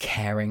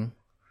caring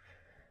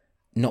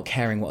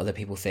what other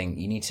people think.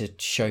 You need to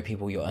show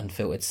people your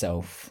unfiltered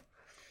self,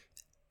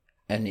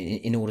 and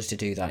in order to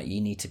do that,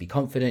 you need to be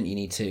confident, you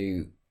need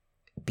to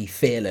be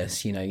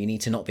fearless, you know, you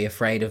need to not be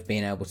afraid of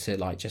being able to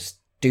like just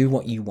do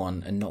what you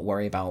want and not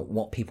worry about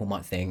what people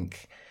might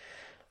think,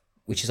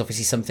 which is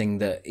obviously something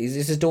that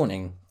is a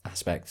daunting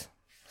aspect.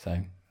 So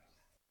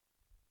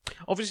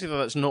obviously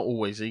that's not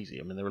always easy.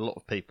 I mean, there are a lot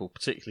of people,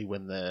 particularly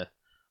when they're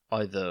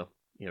either,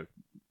 you know,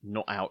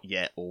 not out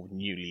yet or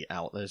newly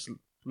out, there's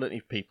plenty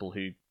of people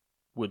who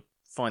would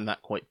find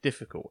that quite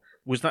difficult.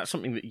 Was that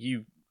something that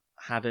you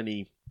had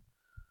any,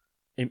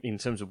 in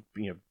terms of,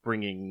 you know,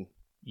 bringing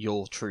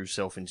your true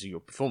self into your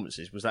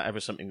performances, was that ever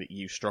something that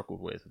you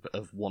struggled with,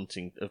 of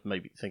wanting, of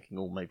maybe thinking,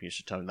 oh, maybe you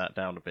should tone that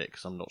down a bit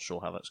because I'm not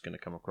sure how that's going to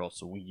come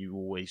across? Or were you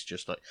always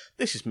just like,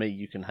 this is me,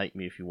 you can hate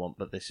me if you want,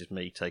 but this is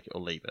me, take it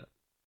or leave it?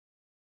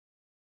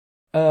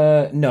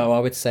 No, I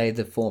would say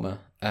the former.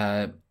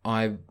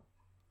 I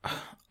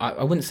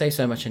wouldn't say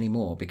so much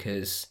anymore,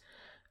 because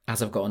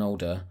as I've gotten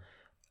older,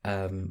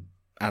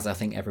 as I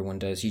think everyone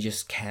does, you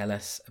just care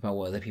less about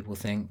what other people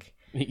think.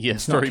 Yes,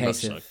 it's not very a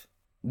case much of, so.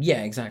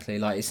 Yeah, exactly.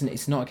 Like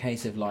it's not a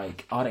case of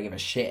like, I don't give a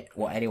shit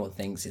what anyone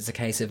thinks. It's a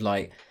case of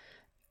like,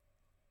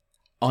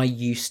 I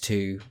used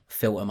to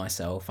filter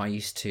myself. I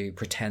used to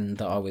pretend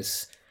that I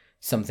was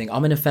something.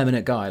 I'm an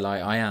effeminate guy,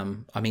 like I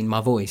am. I mean,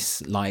 my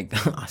voice, like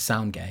I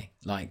sound gay,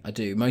 like I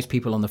do. Most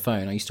people on the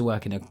phone, I used to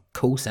work in a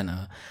call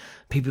center.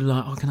 People are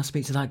like, oh, can I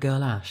speak to that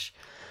girl Ash?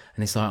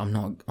 And it's like, I'm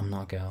not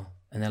a girl.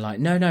 And they're like,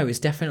 no, it's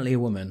definitely a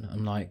woman.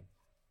 I'm like,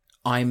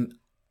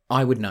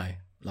 I would know,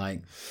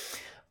 like,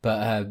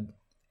 but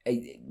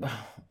I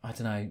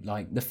don't know,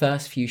 like the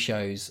first few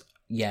shows,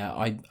 yeah,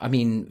 I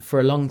mean, for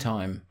a long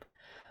time,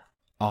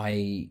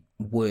 I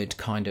would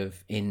kind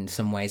of, in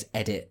some ways,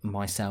 edit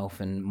myself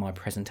and my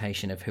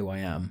presentation of who I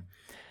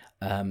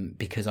am,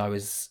 because I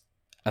was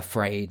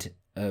afraid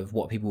of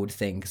what people would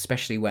think,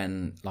 especially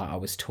when like I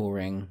was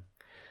touring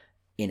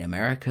in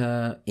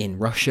America, in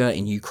Russia,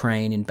 in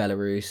Ukraine, in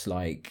Belarus.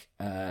 Like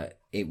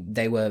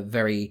they were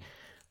very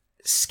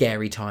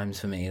scary times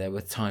for me. There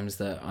were times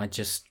that I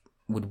just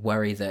would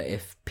worry that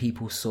if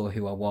people saw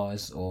who I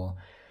was, or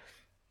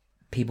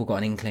people got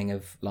an inkling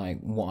of like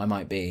what I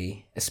might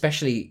be,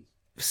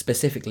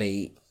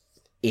 specifically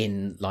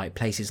in like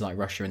places like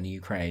Russia and the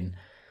Ukraine,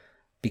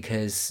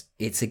 because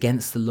it's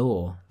against the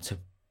law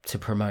to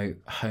promote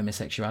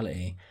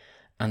homosexuality,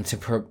 and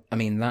I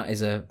mean, that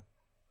is a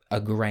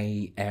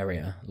grey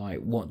area. Like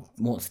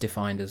what's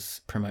defined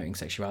as promoting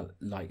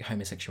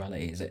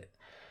homosexuality? Is it,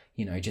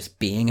 you know, just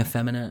being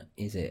effeminate?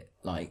 Is it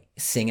like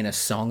singing a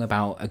song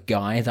about a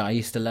guy that I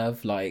used to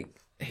love? Like,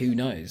 who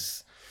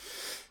knows?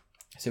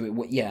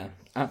 So yeah,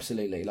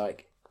 absolutely.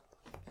 Like,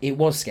 it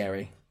was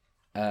scary.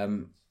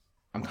 I'm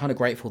kind of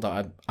grateful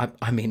that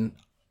I mean,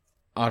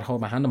 I'd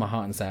hold my hand on my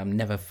heart and say I'm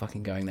never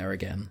fucking going there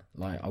again.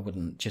 Like, I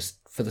wouldn't, just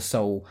for the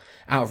soul,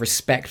 out of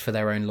respect for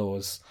their own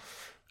laws,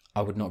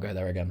 I would not go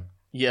there again.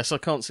 Yes, I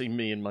can't see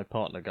me and my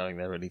partner going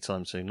there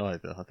anytime soon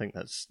either. I think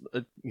that's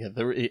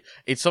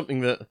it's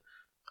something that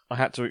I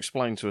had to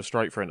explain to a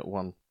straight friend at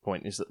one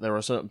point, is that there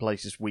are certain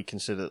places we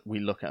consider, we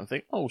look at and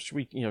think, oh, should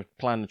we, you know,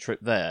 plan a trip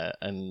there?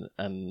 And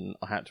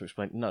I had to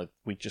explain, no,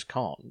 we just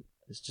can't.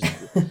 It's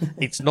just,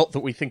 it's not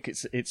that we think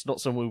it's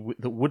not somewhere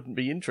that wouldn't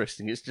be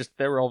interesting. It's just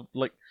there are,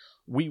 like,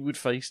 we would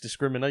face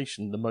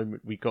discrimination the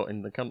moment we got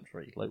in the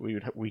country. Like,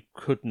 we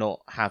could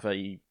not have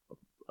a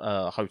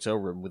hotel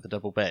room with a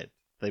double bed.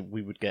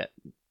 We would get,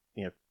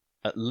 you know,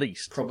 at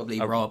least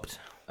probably robbed,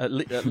 at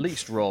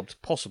least robbed,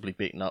 possibly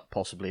beaten up,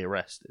 possibly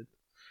arrested.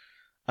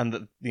 And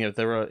that, you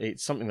know,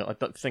 it's something that I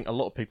don't think a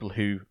lot of people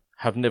who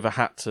have never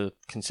had to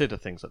consider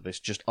things like this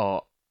just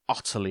are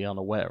utterly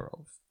unaware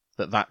of,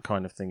 that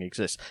kind of thing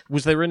exists.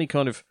 Were there any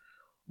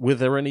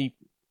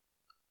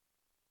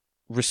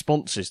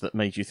responses that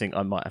made you think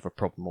I might have a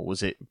problem, or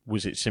was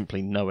it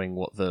simply knowing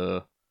what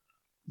the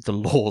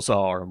laws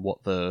are and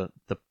what the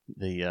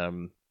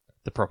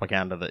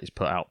propaganda that is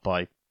put out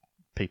by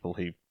people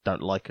who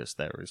don't like us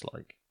there is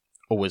like,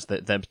 or was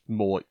there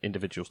more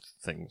individual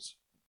things?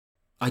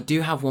 I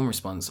do have one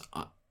response.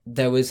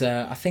 There was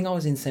I think I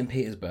was in St.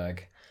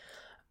 Petersburg,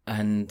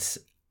 and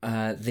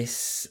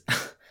this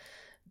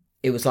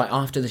it was like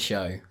after the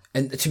show.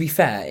 And to be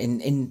fair,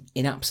 in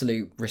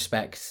absolute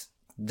respect,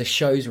 the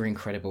shows were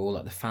incredible.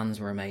 Like the fans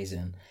were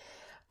amazing.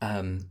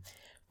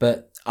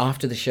 But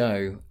after the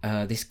show,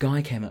 this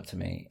guy came up to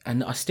me,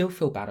 and I still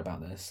feel bad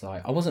about this.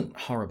 Like I wasn't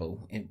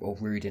horrible or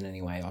rude in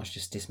any way. I was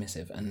just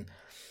dismissive. And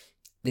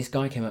this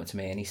guy came up to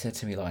me and he said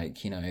to me,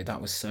 like, you know,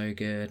 that was so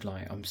good.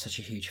 Like, I'm such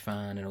a huge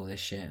fan and all this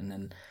shit. And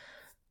then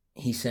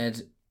he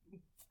said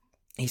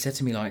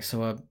to me, like,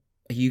 so are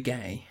you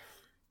gay?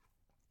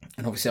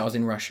 And obviously I was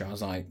in Russia. I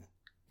was like,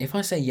 if I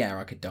say yeah,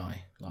 I could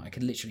die. Like, I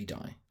could literally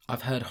die.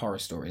 I've heard horror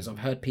stories. I've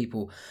heard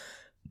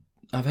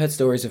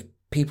stories of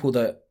people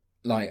that,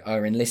 like,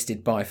 are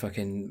enlisted by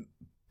fucking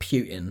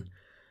Putin,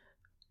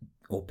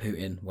 or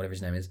Putin, whatever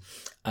his name is,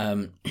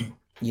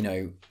 you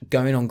know,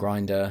 going on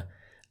Grindr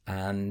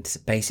and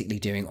basically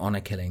doing honor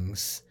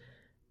killings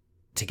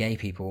to gay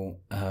people,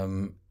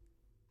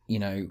 you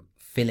know,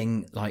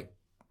 feeling like,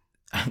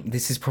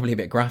 this is probably a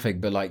bit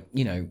graphic, but like,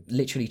 you know,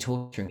 literally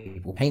torturing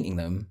people, painting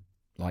them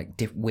like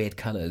weird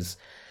colours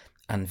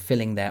and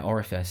filling their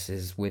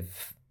orifices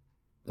with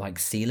like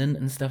sealant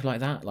and stuff like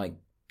that, like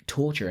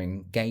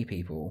torturing gay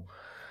people.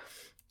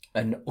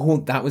 And all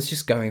that was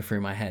just going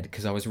through my head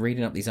because I was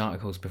reading up these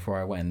articles before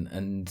I went,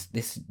 and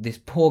this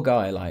poor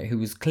guy, like, who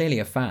was clearly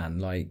a fan,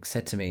 like,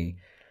 said to me,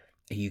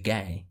 "Are you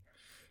gay?"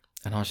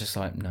 And I was just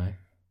like, "No."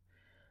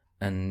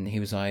 And he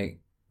was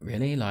like,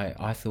 "Really? Like,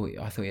 I thought you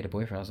had a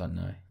boyfriend." I was like,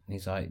 "No." And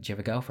he's like, "Do you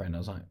have a girlfriend?" I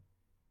was like,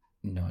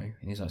 "No."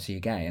 And he's like, "So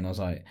you're gay?" And I was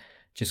like,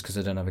 "Just because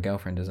I don't have a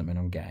girlfriend doesn't mean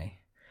I'm gay."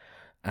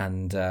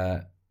 And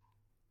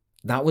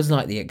that was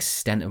like the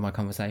extent of my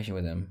conversation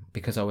with him,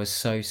 because I was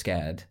so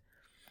scared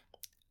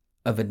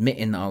of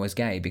admitting that I was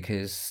gay,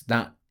 because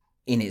that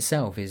in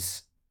itself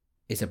is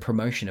a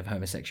promotion of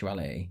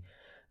homosexuality,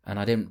 and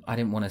I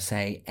didn't want to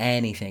say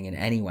anything in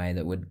any way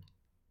that would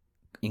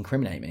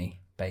incriminate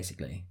me,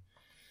 basically.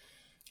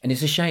 And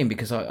it's a shame,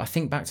 because I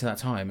think back to that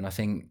time and I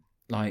think,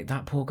 like,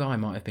 that poor guy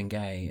might have been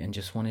gay and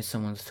just wanted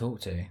someone to talk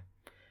to,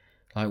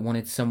 like,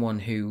 wanted someone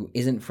who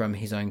isn't from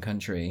his own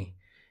country,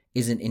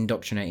 isn't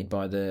indoctrinated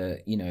by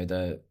the, you know,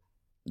 the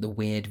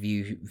weird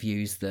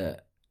views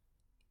that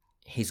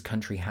his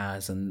country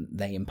has and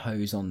they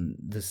impose on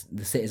the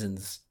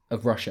citizens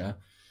of Russia.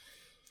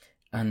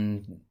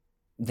 And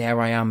there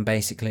I am,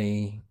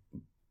 basically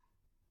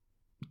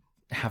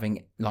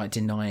having, like,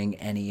 denying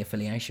any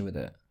affiliation with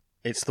it.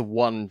 It's the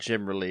one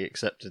generally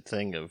accepted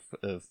thing of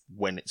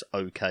when it's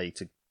okay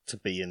to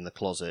be in the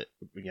closet,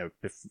 you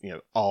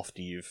know,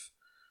 after you've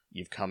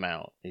come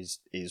out, is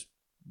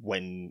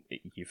when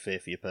you fear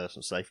for your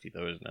personal safety,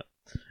 though, isn't it?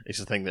 It's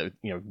the thing that,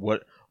 you know,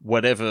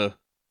 whatever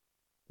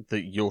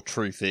that your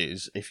truth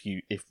is, if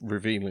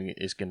revealing it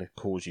is going to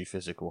cause you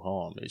physical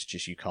harm, it's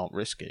just you can't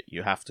risk it.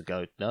 You have to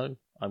go, no,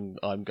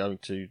 I'm going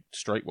to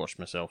straight wash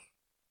myself.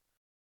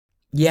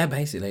 Yeah,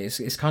 basically,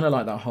 it's kind of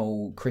like that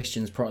whole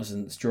Christians,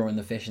 Protestants drawing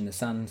the fish in the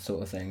sand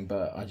sort of thing.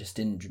 But I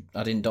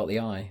didn't dot the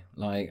I.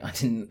 Like, I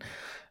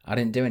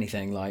didn't do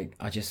anything. Like,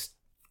 I was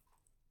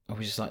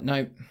just like,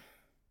 nope.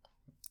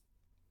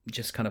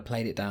 Just kind of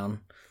played it down.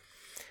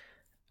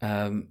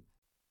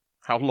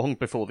 How long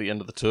before the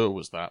end of the tour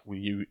was that? Were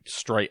you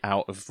straight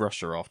out of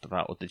Russia after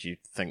that, or did you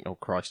think, oh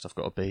Christ, I've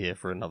got to be here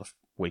for another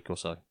week or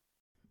so?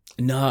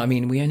 No, I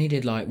mean, we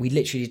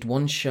literally did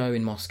one show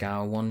in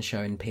Moscow, one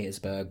show in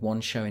Petersburg, one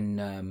show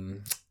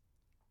in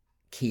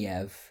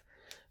Kiev,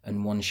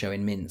 and one show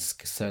in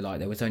Minsk. So, like,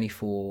 there was only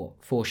four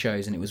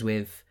shows, and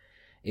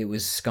it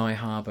was Sky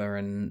Harbor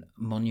and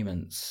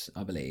Monuments,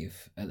 I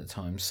believe, at the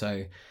time.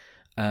 So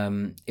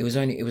it was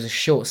a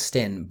short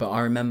stint, but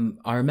I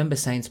remember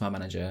saying to my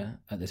manager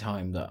at the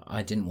time that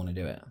I didn't want to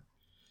do it.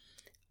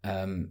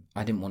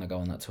 I didn't want to go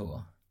on that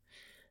tour.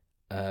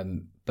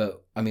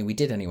 But I mean, we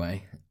did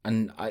anyway,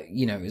 and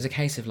it was a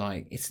case of,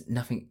 like, it's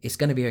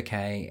going to be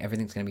okay,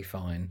 everything's going to be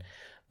fine.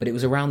 But it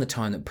was around the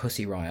time that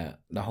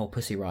the whole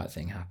Pussy Riot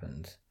thing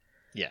happened.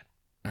 Yeah.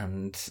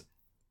 And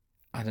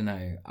I don't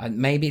know,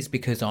 maybe it's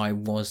because I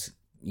was,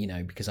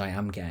 because I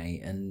am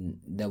gay, and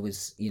there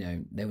was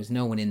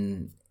no one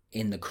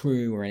in the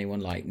crew or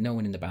anyone, like, no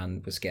one in the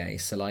band was gay.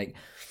 So, like,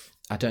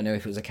 I don't know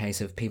if it was a case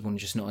of people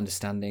just not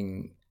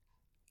understanding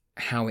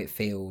how it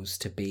feels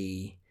to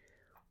be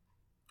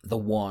the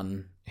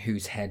one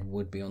whose head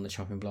would be on the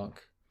chopping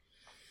block.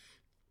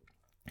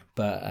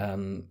 But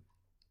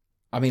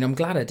I mean, I'm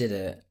glad I did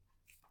it,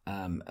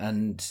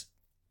 and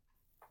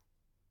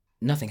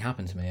nothing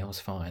happened to me. I was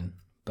fine.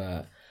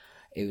 But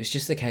it was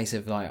just a case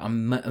of, like,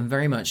 I'm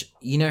very much,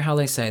 you know how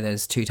they say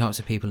there's two types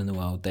of people in the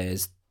world.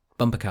 There's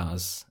bumper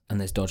cars and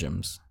there's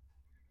dodgems.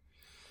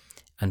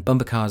 And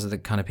bumper cars are the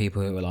kind of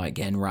people who are like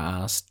getting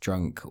rat-assed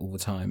drunk all the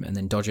time. And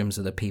then dodgems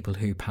are the people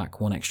who pack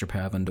one extra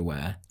pair of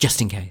underwear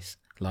just in case.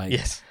 Like,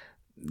 Yes.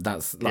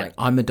 That's like,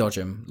 I'm a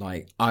dodgem.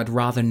 Like, I'd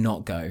rather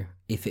not go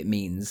if it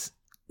means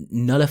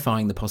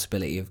nullifying the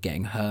possibility of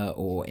getting hurt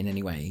or in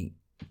any way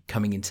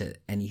coming into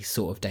any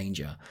sort of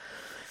danger.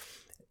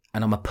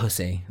 And I'm a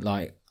pussy.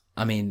 Like,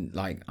 I mean,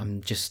 like,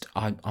 I'm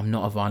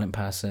not a violent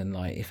person.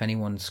 Like, if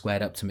anyone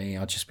squared up to me,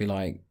 I'd just be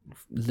like,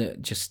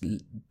 look, just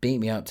beat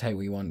me up, take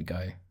what you want,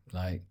 go.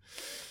 Like,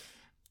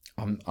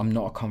 I'm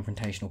not a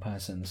confrontational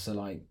person, so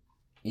like,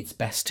 it's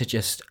best to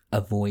just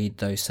avoid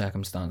those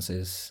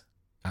circumstances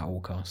at all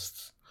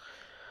costs.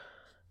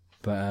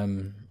 But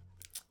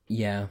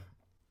yeah,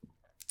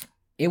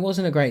 it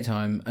wasn't a great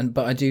time,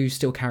 but I do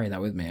still carry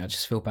that with me. I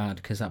just feel bad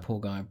because that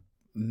poor guy.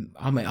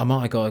 I might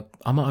have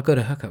got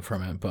a hookup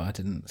from it, but I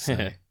didn't.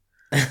 So.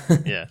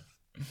 Yeah,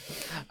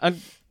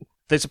 and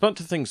there's a bunch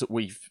of things that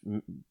we've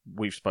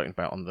spoken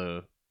about on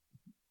the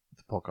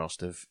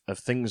podcast of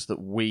things that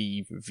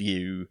we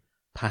view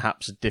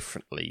perhaps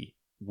differently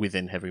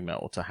within heavy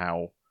metal to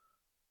how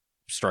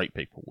straight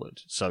people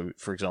would. So,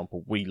 for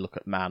example, we look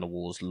at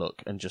Manowar's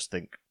look and just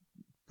think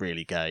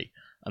really gay,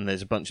 and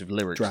there's a bunch of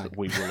lyrics that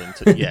we will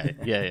into.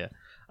 Yeah.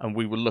 And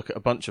we will look at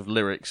a bunch of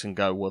lyrics and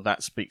go, well,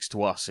 that speaks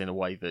to us in a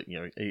way that, you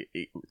know,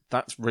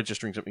 that's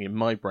registering something in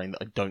my brain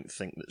that I don't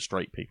think that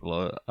straight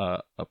people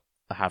are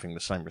having the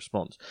same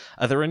response.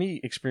 Are there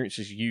any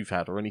experiences you've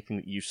had or anything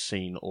that you've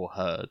seen or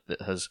heard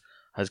that has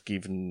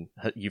given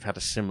you've had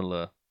a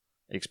similar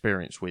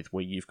experience with,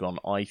 where you've gone,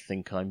 I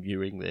think I'm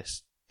viewing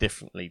this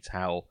differently to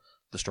how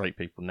the straight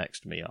people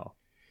next to me are?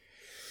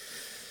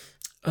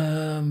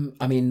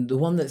 I mean, the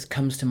one that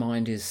comes to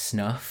mind is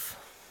Snuff,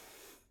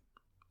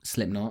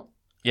 Slipknot.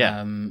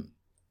 Yeah.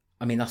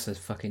 I mean, that's a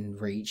fucking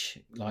reach.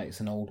 Like, it's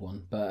an old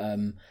one, but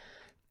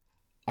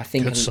I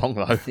think good song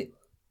though.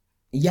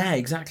 Yeah,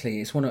 exactly.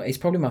 It's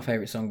probably my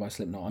favorite song by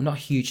Slipknot. I'm not a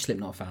huge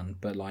Slipknot fan,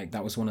 but like,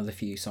 that was one of the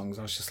few songs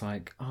I was just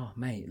like, oh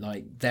mate,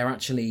 like, they're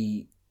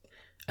actually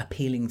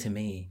appealing to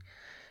me.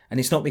 And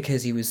it's not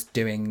because he was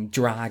doing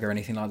drag or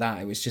anything like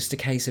that. It was just a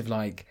case of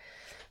like,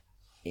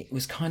 it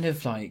was kind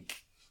of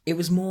like, it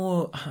was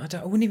more,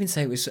 I wouldn't even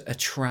say it was a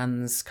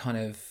trans kind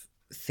of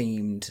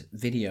themed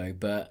video,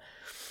 but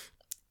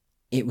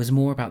it was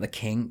more about the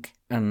kink.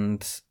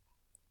 And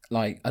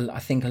like, I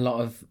think a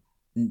lot of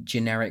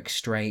generic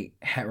straight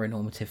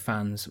heteronormative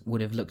fans would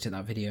have looked at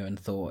that video and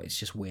thought it's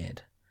just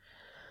weird,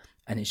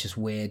 and it's just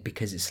weird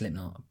because it's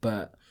Slipknot.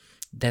 But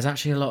there's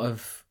actually a lot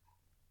of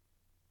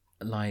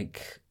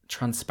like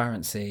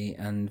transparency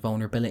and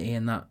vulnerability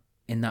in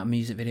that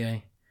music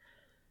video.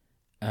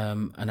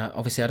 And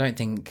obviously I don't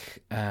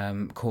think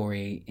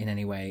Corey in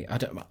any way, I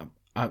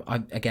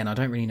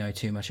don't really know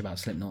too much about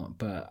Slipknot,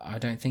 but I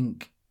don't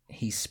think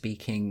he's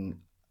speaking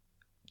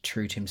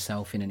true to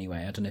himself in any way.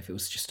 I don't know if it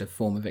was just a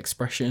form of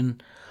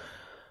expression,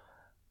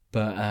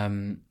 but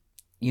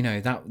you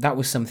know, that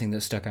was something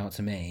that stuck out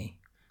to me,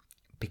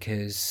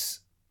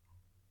 because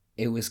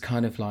it was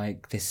kind of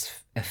like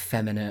this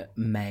effeminate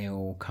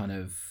male kind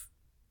of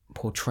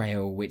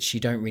portrayal, which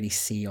you don't really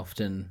see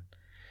often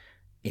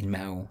in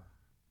metal.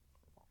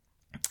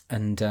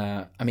 And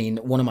I mean,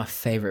 one of my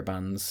favorite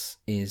bands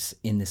is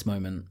In This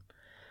Moment,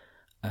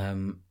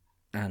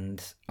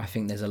 and I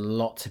think there's a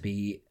lot to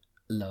be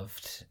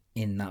loved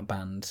in that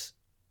band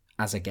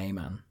as a gay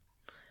man.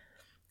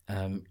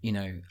 You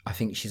know, I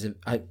think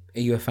are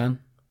you a fan?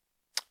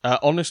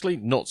 Honestly,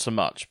 not so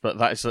much, but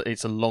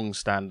it's a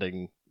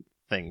long-standing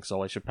thing,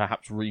 so I should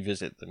perhaps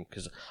revisit them,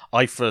 because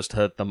I first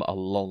heard them a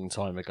long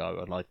time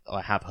ago, and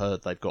I have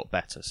heard they've got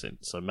better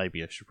since, so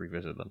maybe I should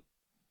revisit them.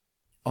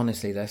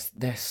 Honestly,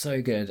 they're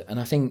so good, and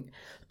I think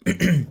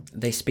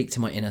they speak to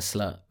my inner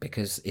slut,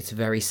 because it's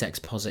very sex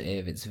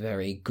positive, it's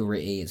very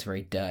gritty, it's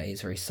very dirty,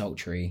 it's very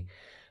sultry.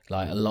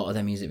 Like, a lot of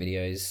their music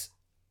videos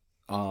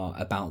are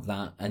about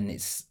that, and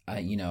it's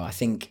you know, I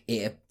think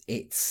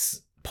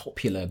it's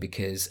popular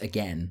because,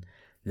 again,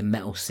 the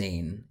metal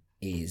scene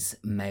is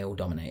male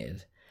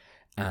dominated,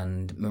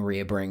 and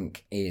Maria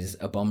Brink is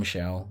a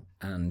bombshell,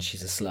 and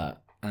she's a slut,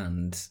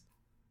 and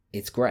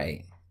it's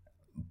great.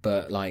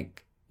 But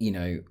like, you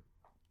know,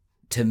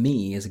 to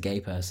me as a gay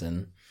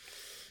person,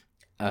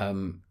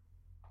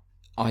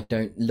 I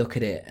don't look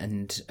at it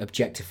and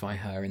objectify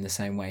her in the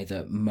same way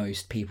that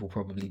most people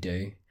probably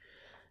do.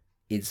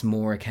 It's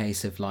more a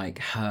case of like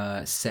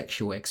her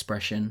sexual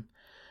expression,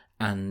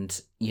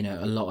 and you know,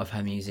 a lot of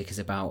her music is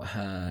about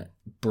her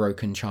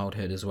broken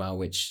childhood as well,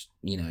 which,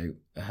 you know,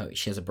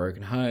 she has a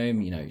broken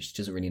home, you know, she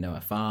doesn't really know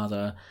her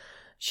father,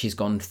 she's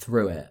gone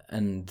through it,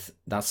 and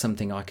that's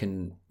something I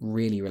can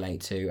really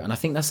relate to. And I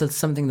think that's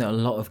something that a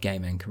lot of gay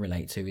men can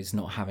relate to, is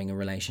not having a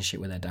relationship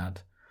with their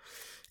dad.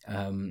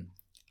 I'm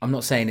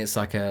not saying it's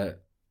like a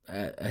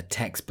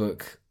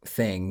textbook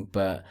thing,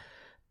 but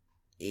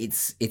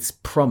it's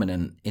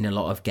prominent in a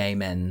lot of gay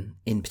men,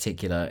 in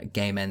particular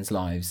gay men's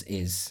lives,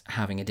 is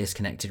having a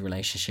disconnected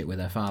relationship with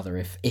their father,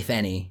 if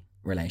any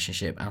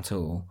relationship at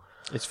all.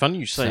 It's funny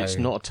you say it's So-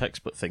 not a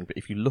textbook thing, but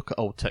if you look at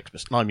old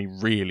textbooks, I mean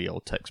really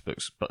old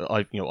textbooks, but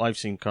I've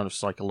seen kind of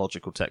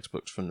psychological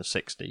textbooks from the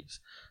 60s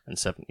and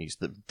 70s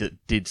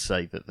that did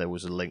say that there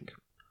was a link,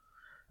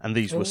 and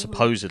these were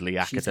supposedly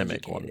she's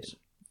academic educated.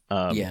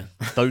 ones. Yeah.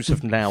 Those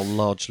have now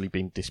largely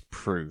been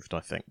disproved,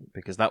 I think,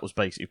 because that was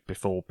basically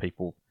before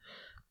people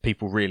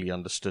really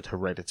understood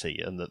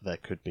heredity and that there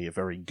could be a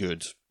very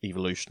good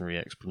evolutionary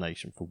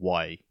explanation for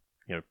why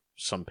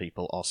some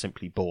people are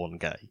simply born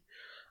gay.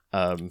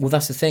 Well,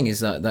 that's the thing,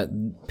 is that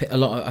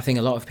I think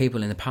a lot of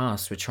people in the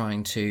past were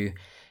trying to,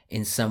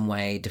 in some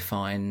way,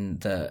 define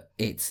that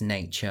it's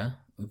nurture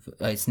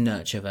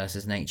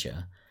versus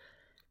nature.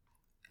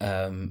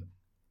 And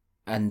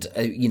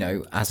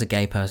as a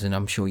gay person,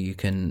 I'm sure you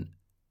can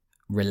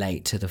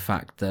relate to the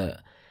fact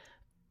that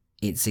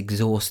it's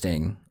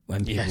exhausting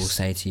when people Yes.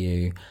 say to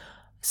you,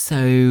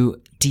 so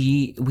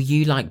were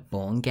you like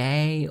born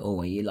gay, or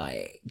were you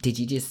like, did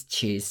you just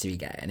choose to be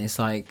gay? And it's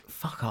like,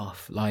 fuck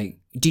off. Like,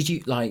 did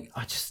you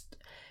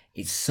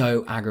it's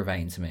so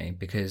aggravating to me,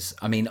 because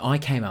I mean, I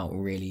came out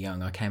really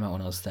young. I came out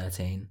when I was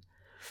 13,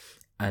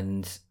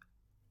 and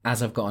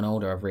as I've gotten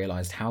older, I've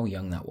realized how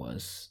young that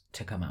was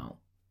to come out.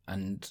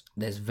 And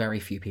there's very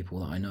few people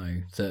that I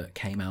know that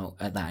came out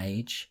at that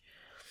age.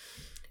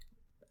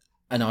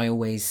 And I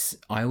always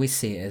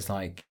see it as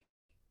like,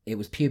 it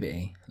was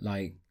puberty.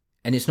 Like,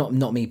 and it's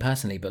not me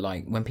personally, but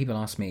like when people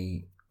ask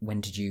me,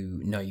 when did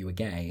you know you were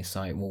gay? It's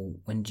like, well,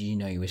 when did you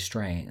know you were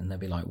straight? And they'll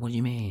be like, what do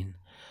you mean?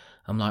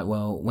 I'm like,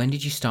 well, when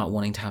did you start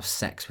wanting to have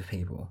sex with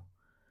people?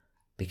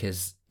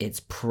 Because it's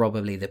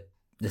probably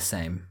the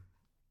same.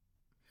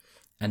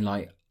 And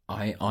like,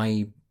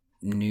 I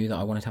knew that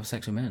I wanted to have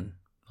sex with men.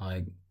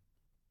 Like,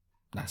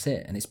 that's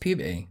it. And it's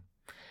puberty.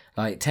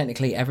 Like,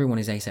 technically everyone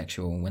is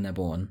asexual when they're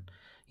born.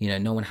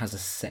 No one has a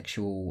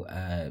sexual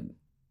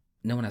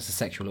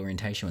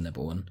orientation when they're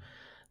born.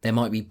 There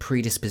might be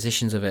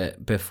predispositions of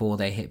it before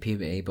they hit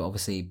puberty, but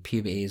obviously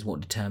puberty is what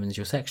determines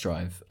your sex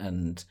drive,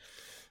 and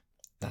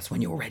that's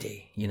when you're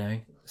ready,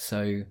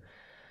 So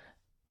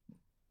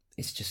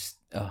it's just,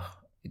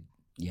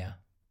 yeah.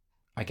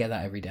 I get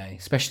that every day,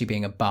 especially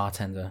being a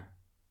bartender.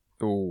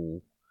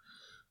 Oh,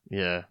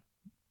 yeah,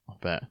 I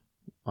bet.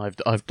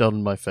 I've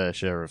done my fair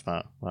share of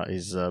that. That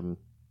is an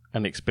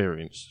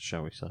experience,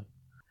 shall we say.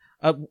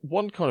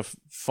 One kind of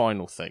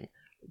final thing.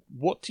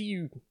 What do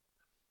you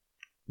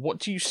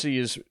see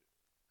as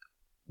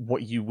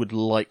what you would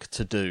like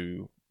to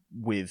do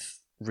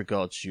with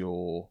regards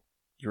to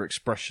your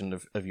expression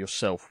of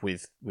yourself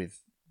with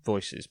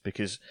voices?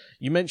 Because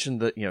you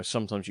mentioned that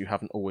sometimes you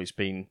haven't always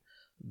been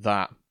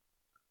that.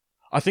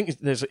 I think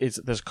there's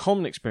a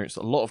common experience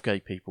that a lot of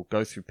gay people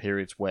go through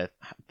periods where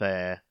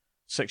their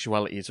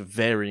sexuality is of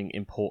varying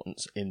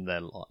importance in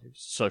their lives.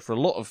 So for a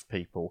lot of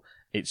people,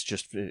 it's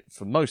just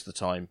for most of the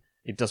time,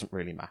 it doesn't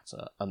really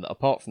matter. And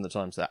apart from the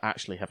times they're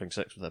actually having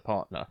sex with their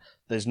partner,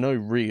 it's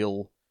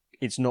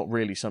not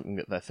really something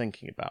that they're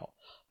thinking about.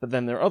 But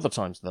then there are other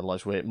times in their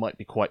lives where it might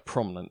be quite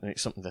prominent and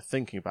it's something they're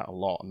thinking about a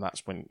lot, and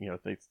that's when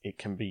it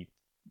can be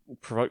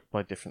provoked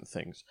by different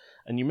things.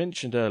 And you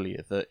mentioned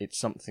earlier that it's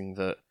something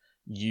that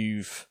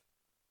you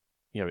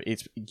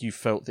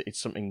felt that it's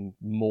something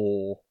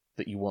more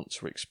that you want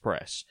to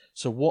express.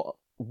 So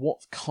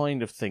what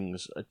kind of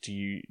things do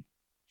you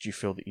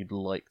feel that you'd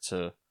like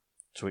to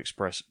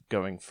express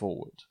going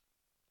forward?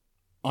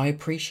 I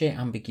appreciate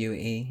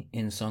ambiguity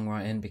in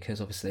songwriting, because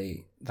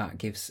obviously that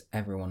gives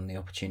everyone the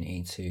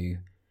opportunity to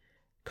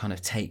kind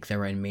of take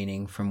their own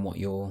meaning from what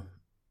you're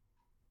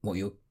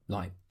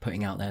like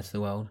putting out there to the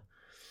world.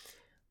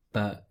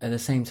 But at the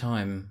same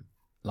time,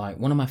 like,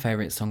 one of my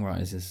favorite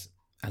songwriters is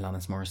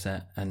Alanis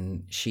Morissette,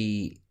 and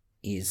she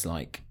is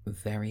like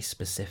very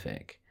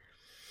specific,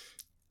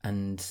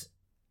 and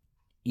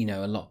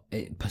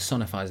it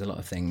personifies a lot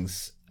of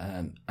things,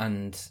 and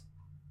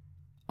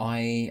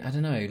I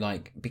don't know,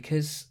 like,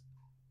 because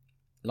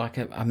like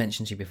I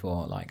mentioned to you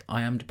before, like,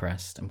 I am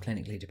depressed. I'm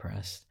clinically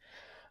depressed.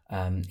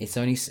 It's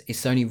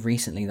only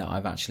recently that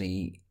I've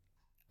actually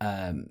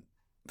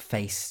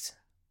faced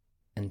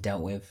and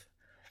dealt with,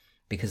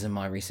 because of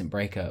my recent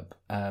breakup,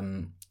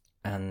 and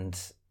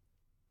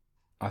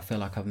I feel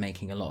like I'm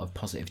making a lot of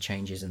positive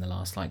changes in the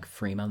last like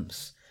 3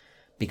 months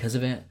because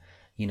of it.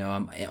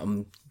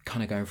 I'm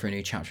kind of going through a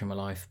new chapter in my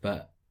life,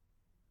 but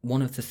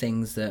one of the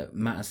things that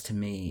matters to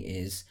me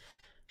is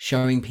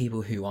showing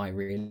people who I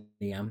really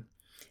am.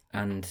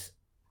 And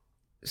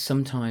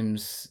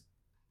sometimes,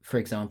 for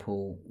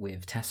example,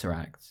 with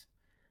Tesseract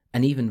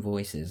and even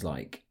Voices,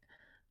 like,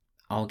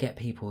 I'll get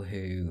people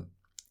who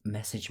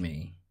message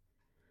me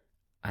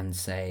and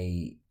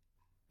say,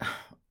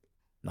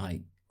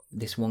 like,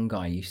 this one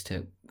guy used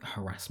to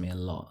harass me a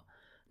lot.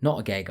 Not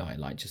a gay guy,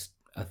 like just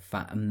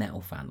a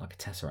metal fan, like a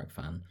Tesseract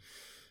fan.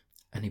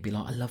 And he'd be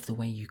like, I love the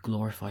way you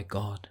glorify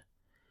God.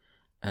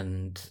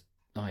 And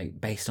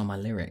like, based on my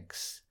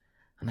lyrics.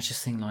 And I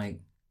just think, like,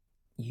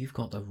 you've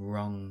got the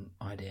wrong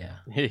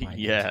idea. Like,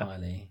 Yeah.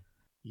 Entirely.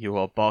 You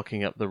are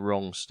barking up the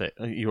wrong stick.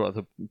 You are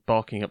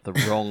barking up the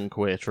wrong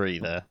queer tree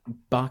there.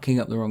 Barking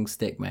up the wrong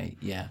stick, mate.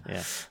 Yeah.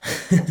 Yeah.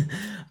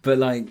 But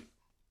like,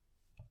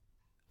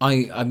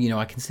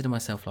 I consider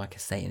myself like a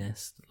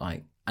Satanist,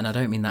 like, and I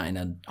don't mean that in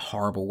a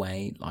horrible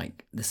way.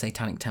 Like, the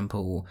Satanic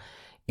Temple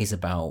is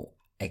about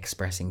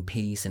expressing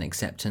peace and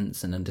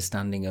acceptance and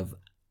understanding of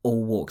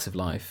all walks of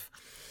life,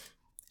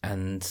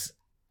 and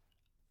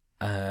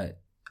I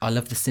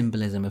love the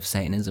symbolism of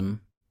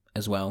Satanism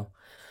as well,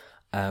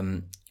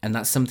 and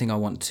that's something I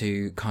want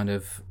to kind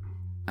of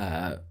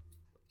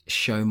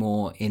show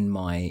more in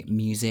my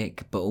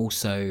music, but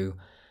also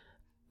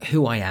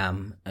who I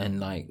am and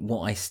like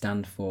what I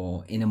stand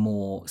for in a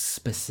more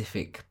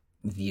specific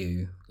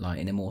view, like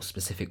in a more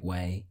specific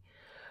way.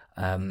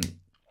 And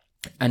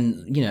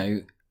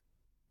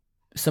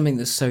something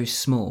that's so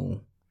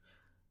small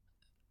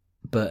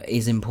but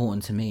is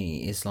important to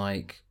me is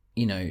like,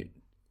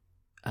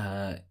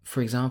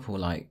 for example,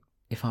 like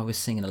if I was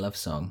singing a love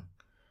song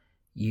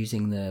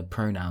using the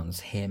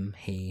pronouns him,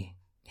 he,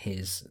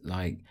 his,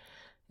 like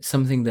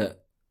something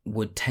that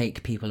would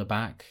take people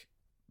aback,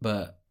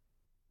 but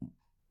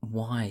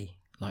why?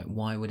 Like,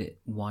 why would it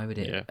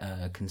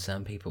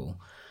concern people?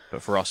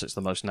 But for us, it's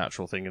the most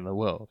natural thing in the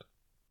world.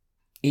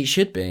 It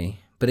should be,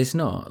 but it's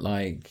not.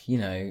 Like,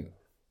 to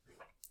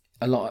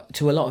a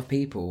lot of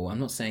people, I'm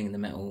not saying in the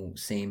metal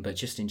scene, but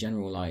just in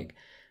general, like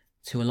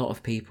to a lot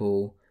of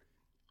people,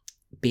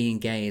 being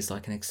gay is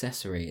like an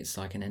accessory. It's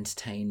like an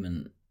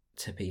entertainment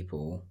to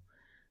people.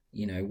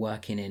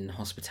 Working in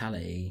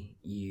hospitality,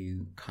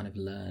 you kind of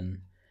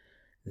learn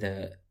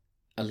that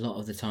a lot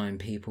of the time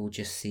people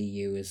just see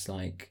you as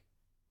like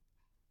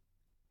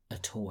a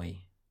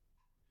toy.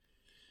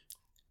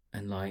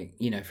 And like,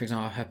 for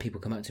example, I've had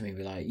people come up to me and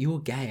be like, "You're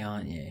gay,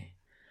 aren't you?"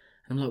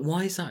 And I'm like,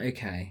 why is that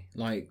okay?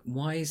 Like,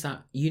 why is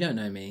that? You don't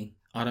know me,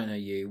 I don't know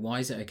you. Why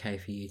is it okay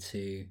for you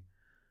to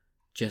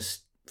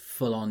just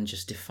full on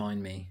just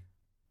define me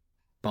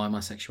by my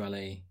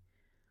sexuality?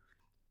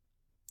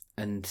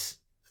 And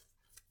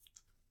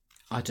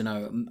I don't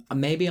know,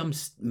 maybe I'm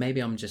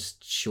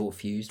just short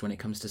fused when it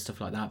comes to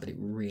stuff like that, but it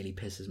really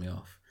pisses me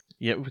off.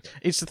 Yeah,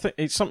 it's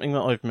something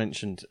that I've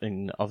mentioned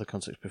in other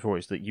contexts before,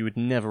 is that you would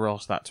never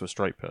ask that to a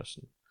straight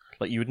person.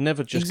 Like, you would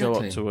never just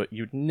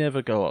you'd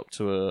never go up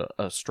to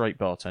a straight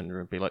bartender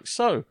and be like,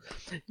 "So,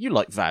 you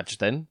like vag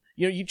then?"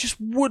 You just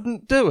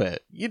wouldn't do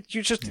it.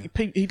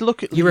 He'd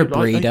look at you. You're a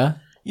breeder.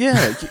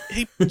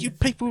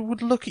 People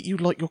would look at you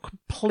like you're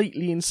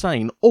completely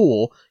insane,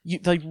 or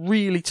they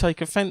really take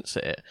offence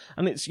at it.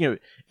 And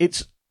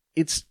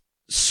it's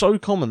so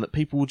common that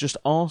people will just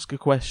ask a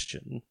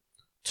question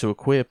to a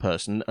queer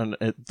person, and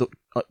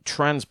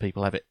trans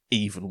people have it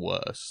even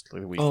worse.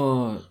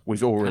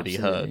 We've already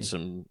heard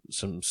some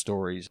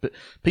stories, but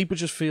people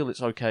just feel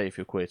it's okay if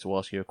you're queer to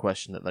ask you a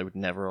question that they would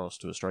never ask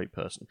to a straight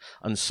person.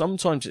 And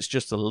sometimes it's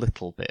just a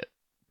little bit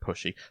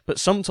pushy, but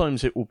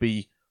sometimes it will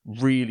be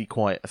really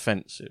quite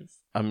offensive.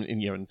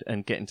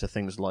 And get into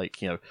things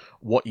like,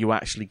 what you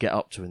actually get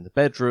up to in the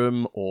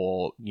bedroom,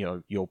 or,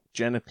 your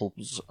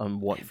genitals, and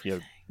what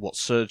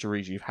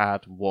surgeries you've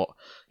had, and what,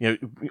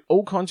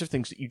 all kinds of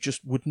things that you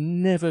just would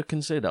never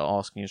consider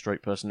asking a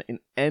straight person in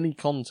any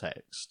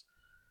context.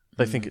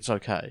 They think it's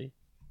okay.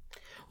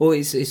 Well,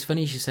 it's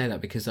funny you should say that,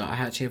 because I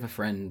actually have a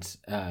friend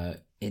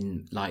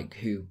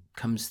who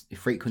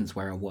frequents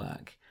where I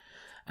work,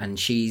 and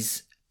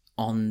she's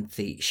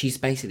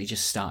basically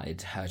just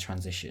started her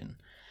transition,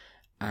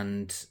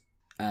 and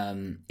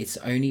it's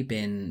only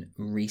been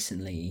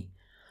recently,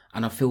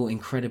 and I feel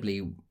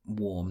incredibly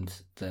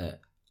warmed that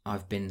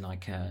I've been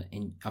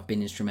I've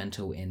been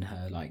instrumental in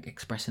her like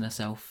expressing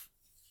herself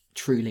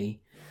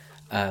truly,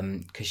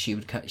 because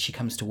she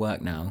comes to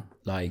work now,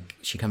 like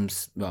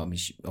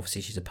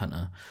obviously she's a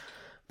punter,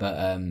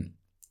 but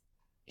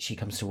she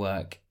comes to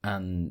work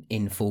and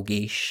in full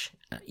geesh,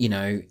 in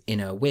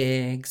her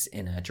wigs,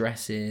 in her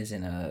dresses,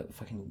 in her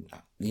fucking,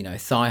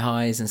 thigh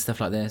highs and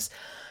stuff like this.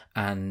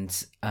 And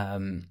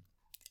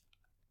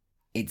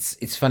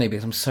it's funny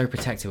because I'm so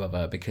protective of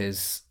her,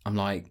 because I'm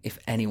like, if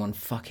anyone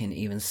fucking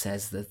even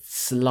says the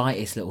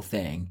slightest little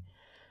thing,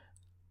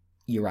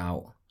 you're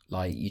out.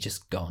 Like, you're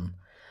just gone.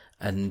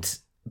 And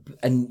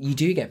you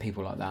do get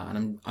people like that,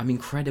 and I'm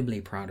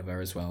incredibly proud of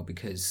her as well,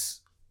 because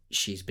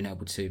she's been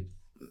able to,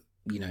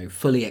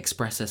 fully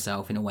express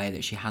herself in a way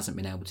that she hasn't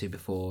been able to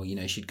before.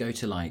 She'd go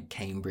to like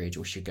Cambridge,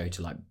 or she'd go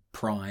to like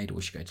Pride, or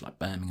she'd go to like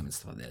Birmingham and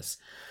stuff like this.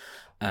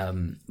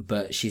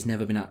 But she's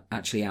never been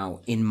actually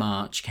out in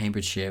March,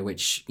 Cambridgeshire,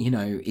 which,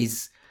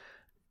 is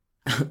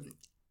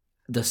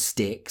the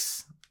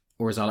sticks,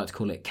 or as I like to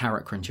call it,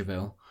 Carrot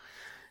Cruncherville.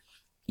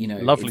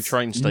 Lovely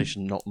train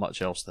station, not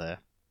much else there.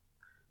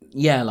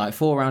 Yeah, like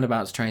 4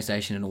 roundabouts, train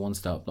station, and a one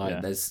stop.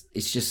 Like,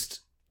 it's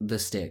just the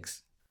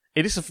sticks.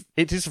 It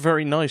is a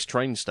very nice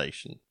train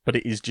station, but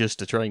it is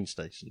just a train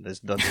station.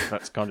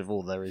 That's kind of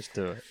all there is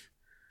to it.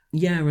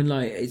 Yeah, and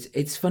like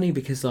it's funny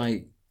because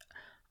like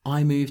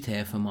I moved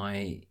here for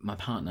my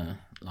partner,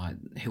 like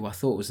who I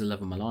thought was the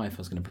love of my life. I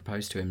was going to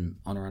propose to him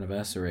on our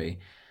anniversary,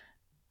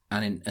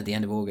 and at the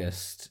end of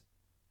August,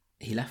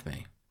 he left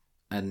me,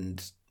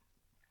 and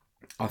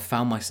I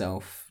found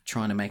myself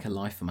trying to make a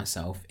life for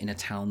myself in a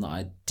town that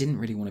I didn't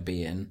really want to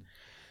be in.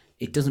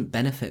 It doesn't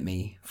benefit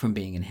me from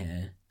being in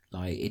here.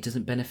 Like, it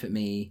doesn't benefit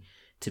me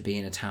to be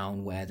in a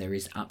town where there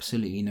is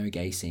absolutely no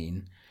gay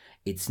scene.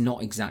 It's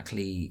not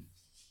exactly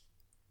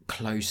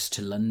close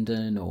to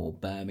London or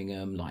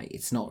Birmingham. Like,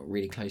 it's not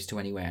really close to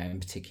anywhere in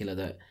particular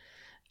that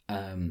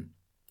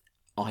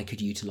I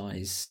could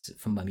utilize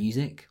for my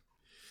music.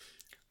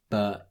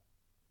 But,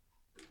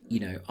 you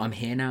know, I'm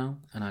here now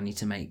and I need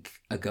to make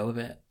a go of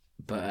it.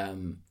 But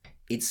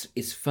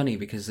it's funny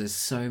because there's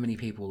so many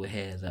people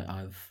here that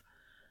I've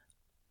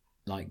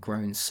like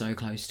grown so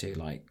close to,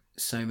 like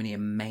so many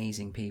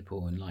amazing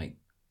people, and like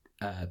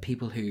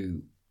people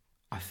who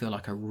I feel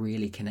like I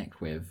really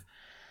connect with.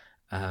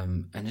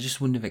 And I just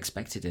wouldn't have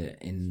expected it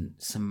in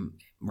some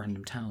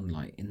random town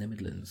like in the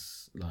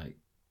Midlands. Like,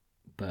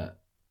 but,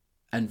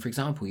 and for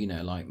example, you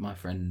know, like my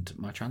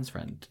trans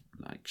friend,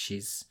 like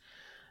she's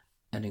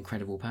an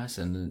incredible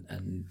person,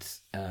 and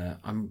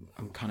I'm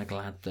kind of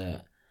glad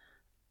that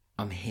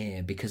I'm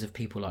here because of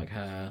people like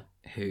her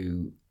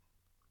who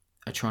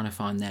are trying to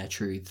find their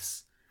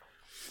truths.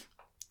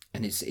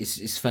 And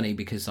it's funny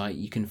because like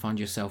you can find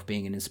yourself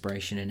being an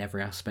inspiration in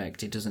every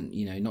aspect. It doesn't,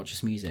 you know, not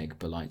just music,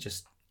 but like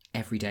just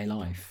everyday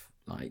life,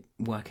 like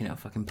working at a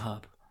fucking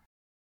pub.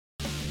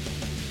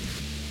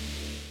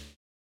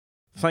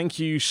 Thank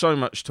you so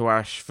much to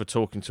Ash for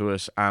talking to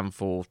us and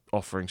for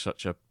offering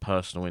such a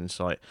personal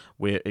insight.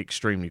 We're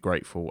extremely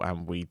grateful,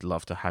 and we'd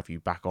love to have you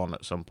back on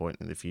at some point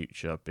in the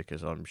future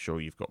because I'm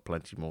sure you've got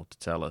plenty more to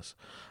tell us.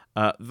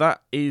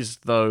 That is,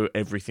 though,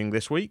 everything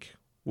this week.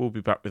 We'll be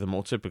back with a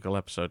more typical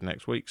episode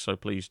next week, so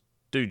please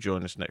do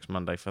join us next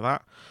Monday for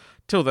that.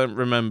 Till then,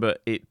 remember,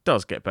 it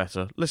does get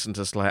better. Listen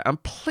to Slayer,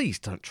 and please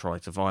don't try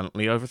to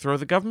violently overthrow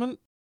the government.